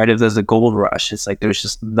past, right? If there's a gold rush, it's like there's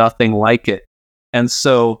just nothing like it. And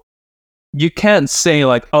so you can't say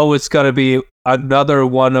like, oh, it's going to be another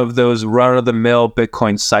one of those run-of-the-mill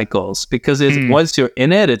Bitcoin cycles, because once you're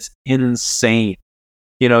in it, it's insane.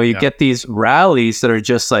 You get these rallies that are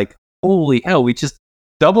just like, holy hell, we just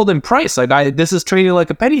doubled in price. Like this is trading like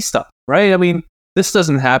a penny stock, right? I mean, this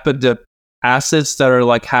doesn't happen to assets that are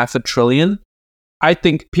like $500 billion. I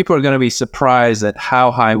think people are going to be surprised at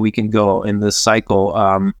how high we can go in this cycle.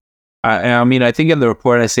 I mean, I think in the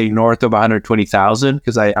report I say north of 120,000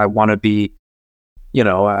 because I want to be,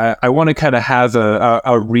 I want to kind of have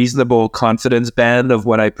a reasonable confidence band of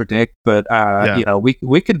what I predict, but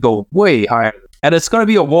we could go way higher, and it's going to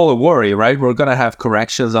be a wall of worry, right? We're going to have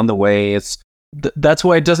corrections on the way. That's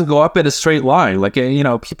why it doesn't go up in a straight line. Like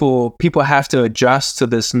people have to adjust to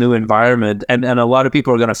this new environment, and a lot of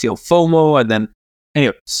people are going to feel FOMO, and then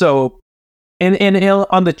anyway. So, and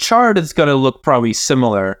on the chart, it's going to look probably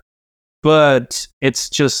similar, but it's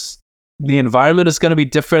just, the environment is going to be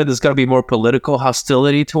different. There's going to be more political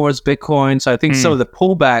hostility towards Bitcoin. So I think some of the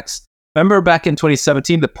pullbacks, remember back in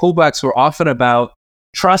 2017, the pullbacks were often about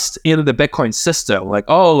trust in the Bitcoin system. Like,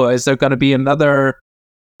 oh, is there going to be another,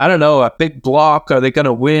 I don't know, a big block? Are they going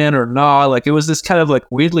to win or not? Like it was this kind of like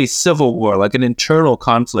weirdly civil war, like an internal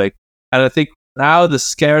conflict. And I think now the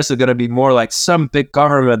scares are going to be more like some big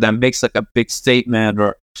government that makes like a big statement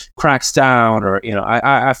or cracks down, or,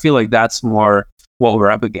 I feel like that's more what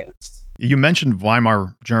we're up against. You mentioned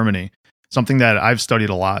Weimar Germany, something that I've studied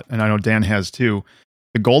a lot, and I know Dan has too.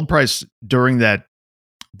 The gold price during that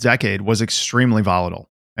decade was extremely volatile.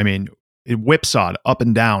 I mean, it whipsawed up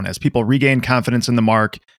and down as people regained confidence in the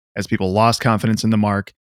mark, as people lost confidence in the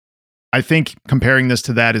mark. I think comparing this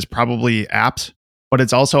to that is probably apt, but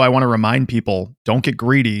it's also, I want to remind people, don't get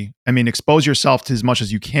greedy. I mean, expose yourself to as much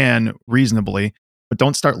as you can reasonably, but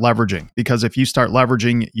don't start leveraging, because if you start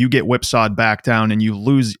leveraging, you get whipsawed back down and you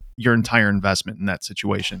lose your entire investment in that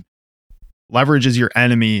situation. Leverage is your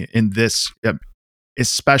enemy in this,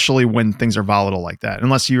 especially when things are volatile like that.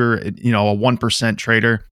 Unless you're, a 1%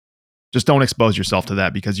 trader, just don't expose yourself to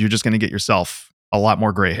that, because you're just going to get yourself a lot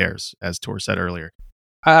more gray hairs, as Tor said earlier.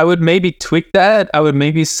 I would maybe tweak that. I would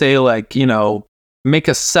maybe say like, make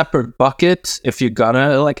a separate bucket if you're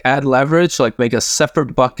gonna like add leverage, like make a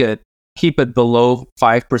separate bucket. Keep it below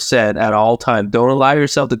 5% at all time. Don't allow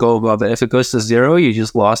yourself to go above it. If it goes to 0, you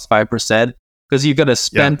just lost 5%, because you're going to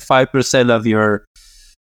spend 5% of your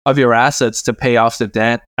of your assets to pay off the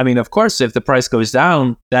debt. I mean, of course, if the price goes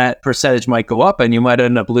down, that percentage might go up and you might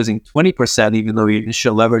end up losing 20%, even though your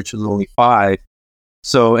initial leverage was only 5.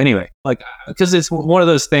 So anyway, like, because it's one of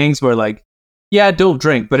those things where like, yeah, don't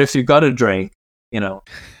drink, but if you got to drink,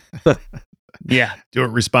 Yeah. Do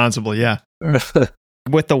it responsibly. Yeah.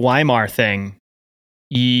 With the Weimar thing,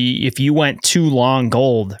 if you went too long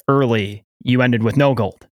gold early, you ended with no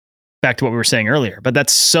gold. Back to what we were saying earlier. But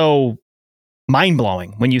that's so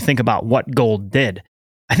mind-blowing when you think about what gold did.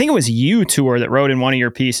 I think it was you, Tour, that wrote in one of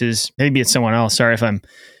your pieces, maybe it's someone else, sorry if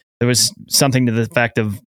there was something to the effect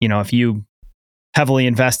of, if you heavily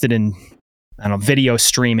invested in, I don't know, video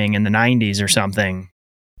streaming in the 90s or something,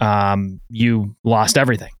 you lost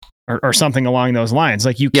everything. Or something along those lines.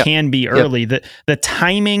 Like you can be early. The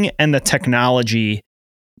timing and the technology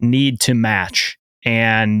need to match,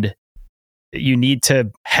 and you need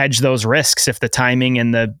to hedge those risks if the timing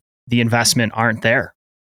and the investment aren't there.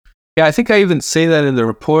 Yeah, I think I even say that in the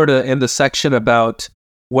report in the section about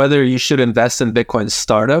whether you should invest in Bitcoin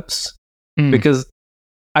startups, because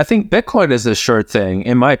I think Bitcoin is a sure thing,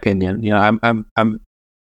 in my opinion. I'm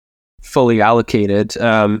fully allocated.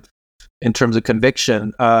 In terms of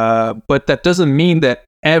conviction, but that doesn't mean that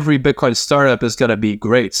every Bitcoin startup is going to be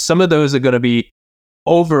great. Some of those are going to be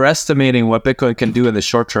overestimating what Bitcoin can do in the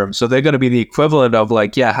short term. So they're going to be the equivalent of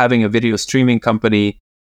having a video streaming company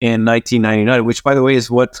in 1999, which by the way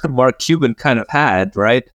is what Mark Cuban kind of had,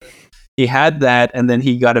 right? He had that and then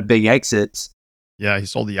he got a big exit. Yeah, he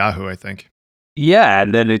sold Yahoo, I think. Yeah,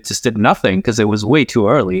 and then it just did nothing because it was way too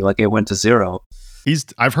early. Like it went to zero.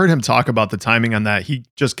 I've heard him talk about the timing on that. He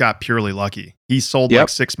just got purely lucky. He sold like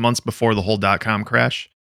 6 months before the whole .com crash.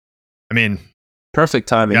 I mean, perfect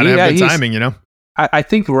timing. Gotta have good timing, I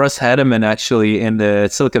think Russ Hedman actually in the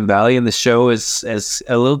Silicon Valley in the show is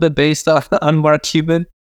a little bit based on Mark Cuban,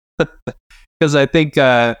 because I think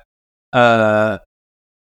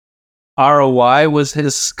ROI was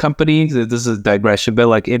his company. This is a digression,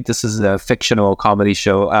 but this is a fictional comedy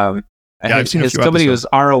show. I've seen his company episodes.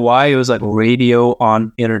 was ROI. It was like radio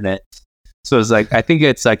on internet. So it's like, I think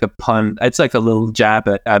it's like a pun. It's like a little jab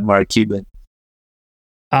at Mark Cuban.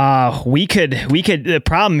 We could, the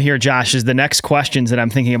problem here, Josh, is the next questions that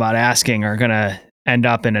I'm thinking about asking are going to end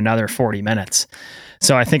up in another 40 minutes.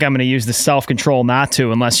 So I think I'm going to use the self-control not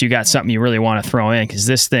to, unless you got something you really want to throw in. Cause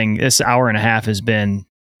this hour and a half has been,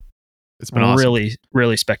 it's been awesome. Really,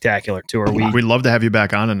 really spectacular tour. We'd love to have you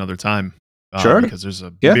back on another time. Sure. Because there's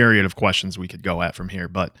a myriad of questions we could go at from here.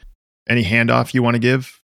 But any handoff you want to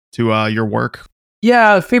give to your work?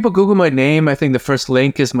 Yeah, if people Google my name, I think the first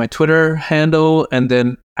link is my Twitter handle, and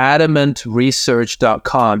then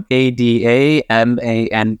adamantresearch.com,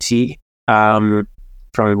 ADAMANT,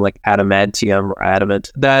 probably like adamantium or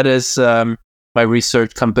adamant. That is my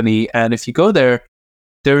research company. And if you go there,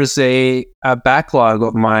 there's a backlog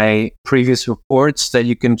of my previous reports that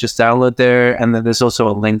you can just download there. And then there's also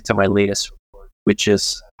a link to my latest report, which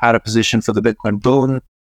is how to position for the Bitcoin boom.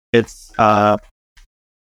 It's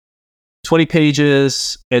 20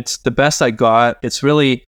 pages. It's the best I got. It's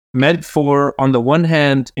really meant for, on the one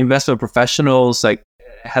hand, investment professionals, like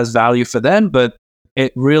it has value for them, but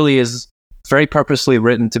it really is very purposely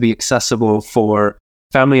written to be accessible for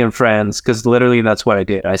family and friends, because literally that's what I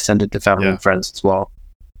did. I sent it to family and friends as well.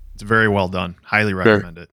 It's very well done. Highly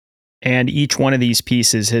recommend it. And each one of these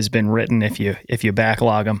pieces has been written, if you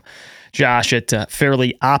backlog them, Josh, at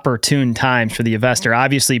fairly opportune times for the investor.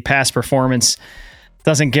 Obviously, past performance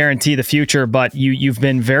doesn't guarantee the future, but you've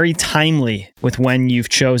been very timely with when you've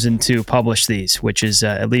chosen to publish these, which is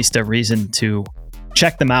at least a reason to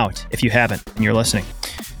check them out if you haven't and you're listening.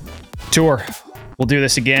 Tour, we'll do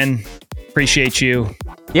this again. Appreciate you.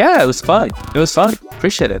 Yeah, it was fun.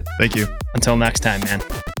 Appreciate it. Thank you. Until next time, man.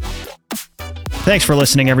 Thanks for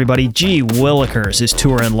listening, everybody. Gee Willikers is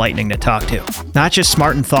Tour enlightening to talk to. Not just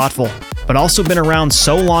smart and thoughtful, but also been around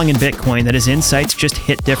so long in Bitcoin that his insights just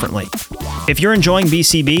hit differently. If you're enjoying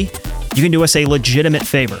BCB, you can do us a legitimate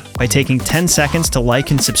favor by taking 10 seconds to like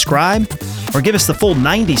and subscribe, or give us the full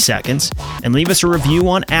 90 seconds and leave us a review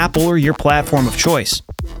on Apple or your platform of choice.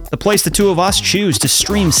 The place the two of us choose to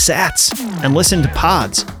stream sats and listen to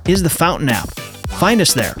pods is the Fountain app. Find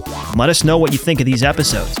us there and let us know what you think of these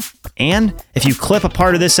episodes. And if you clip a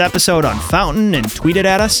part of this episode on Fountain and tweet it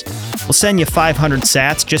at us, we'll send you 500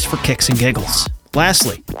 sats just for kicks and giggles.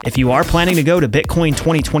 Lastly, if you are planning to go to Bitcoin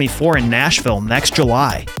 2024 in Nashville next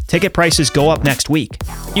July, ticket prices go up next week.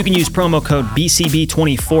 You can use promo code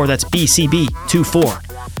BCB24, that's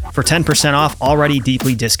BCB24, for 10% off already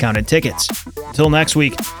deeply discounted tickets. Until next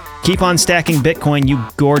week, keep on stacking Bitcoin, you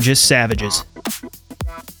gorgeous savages.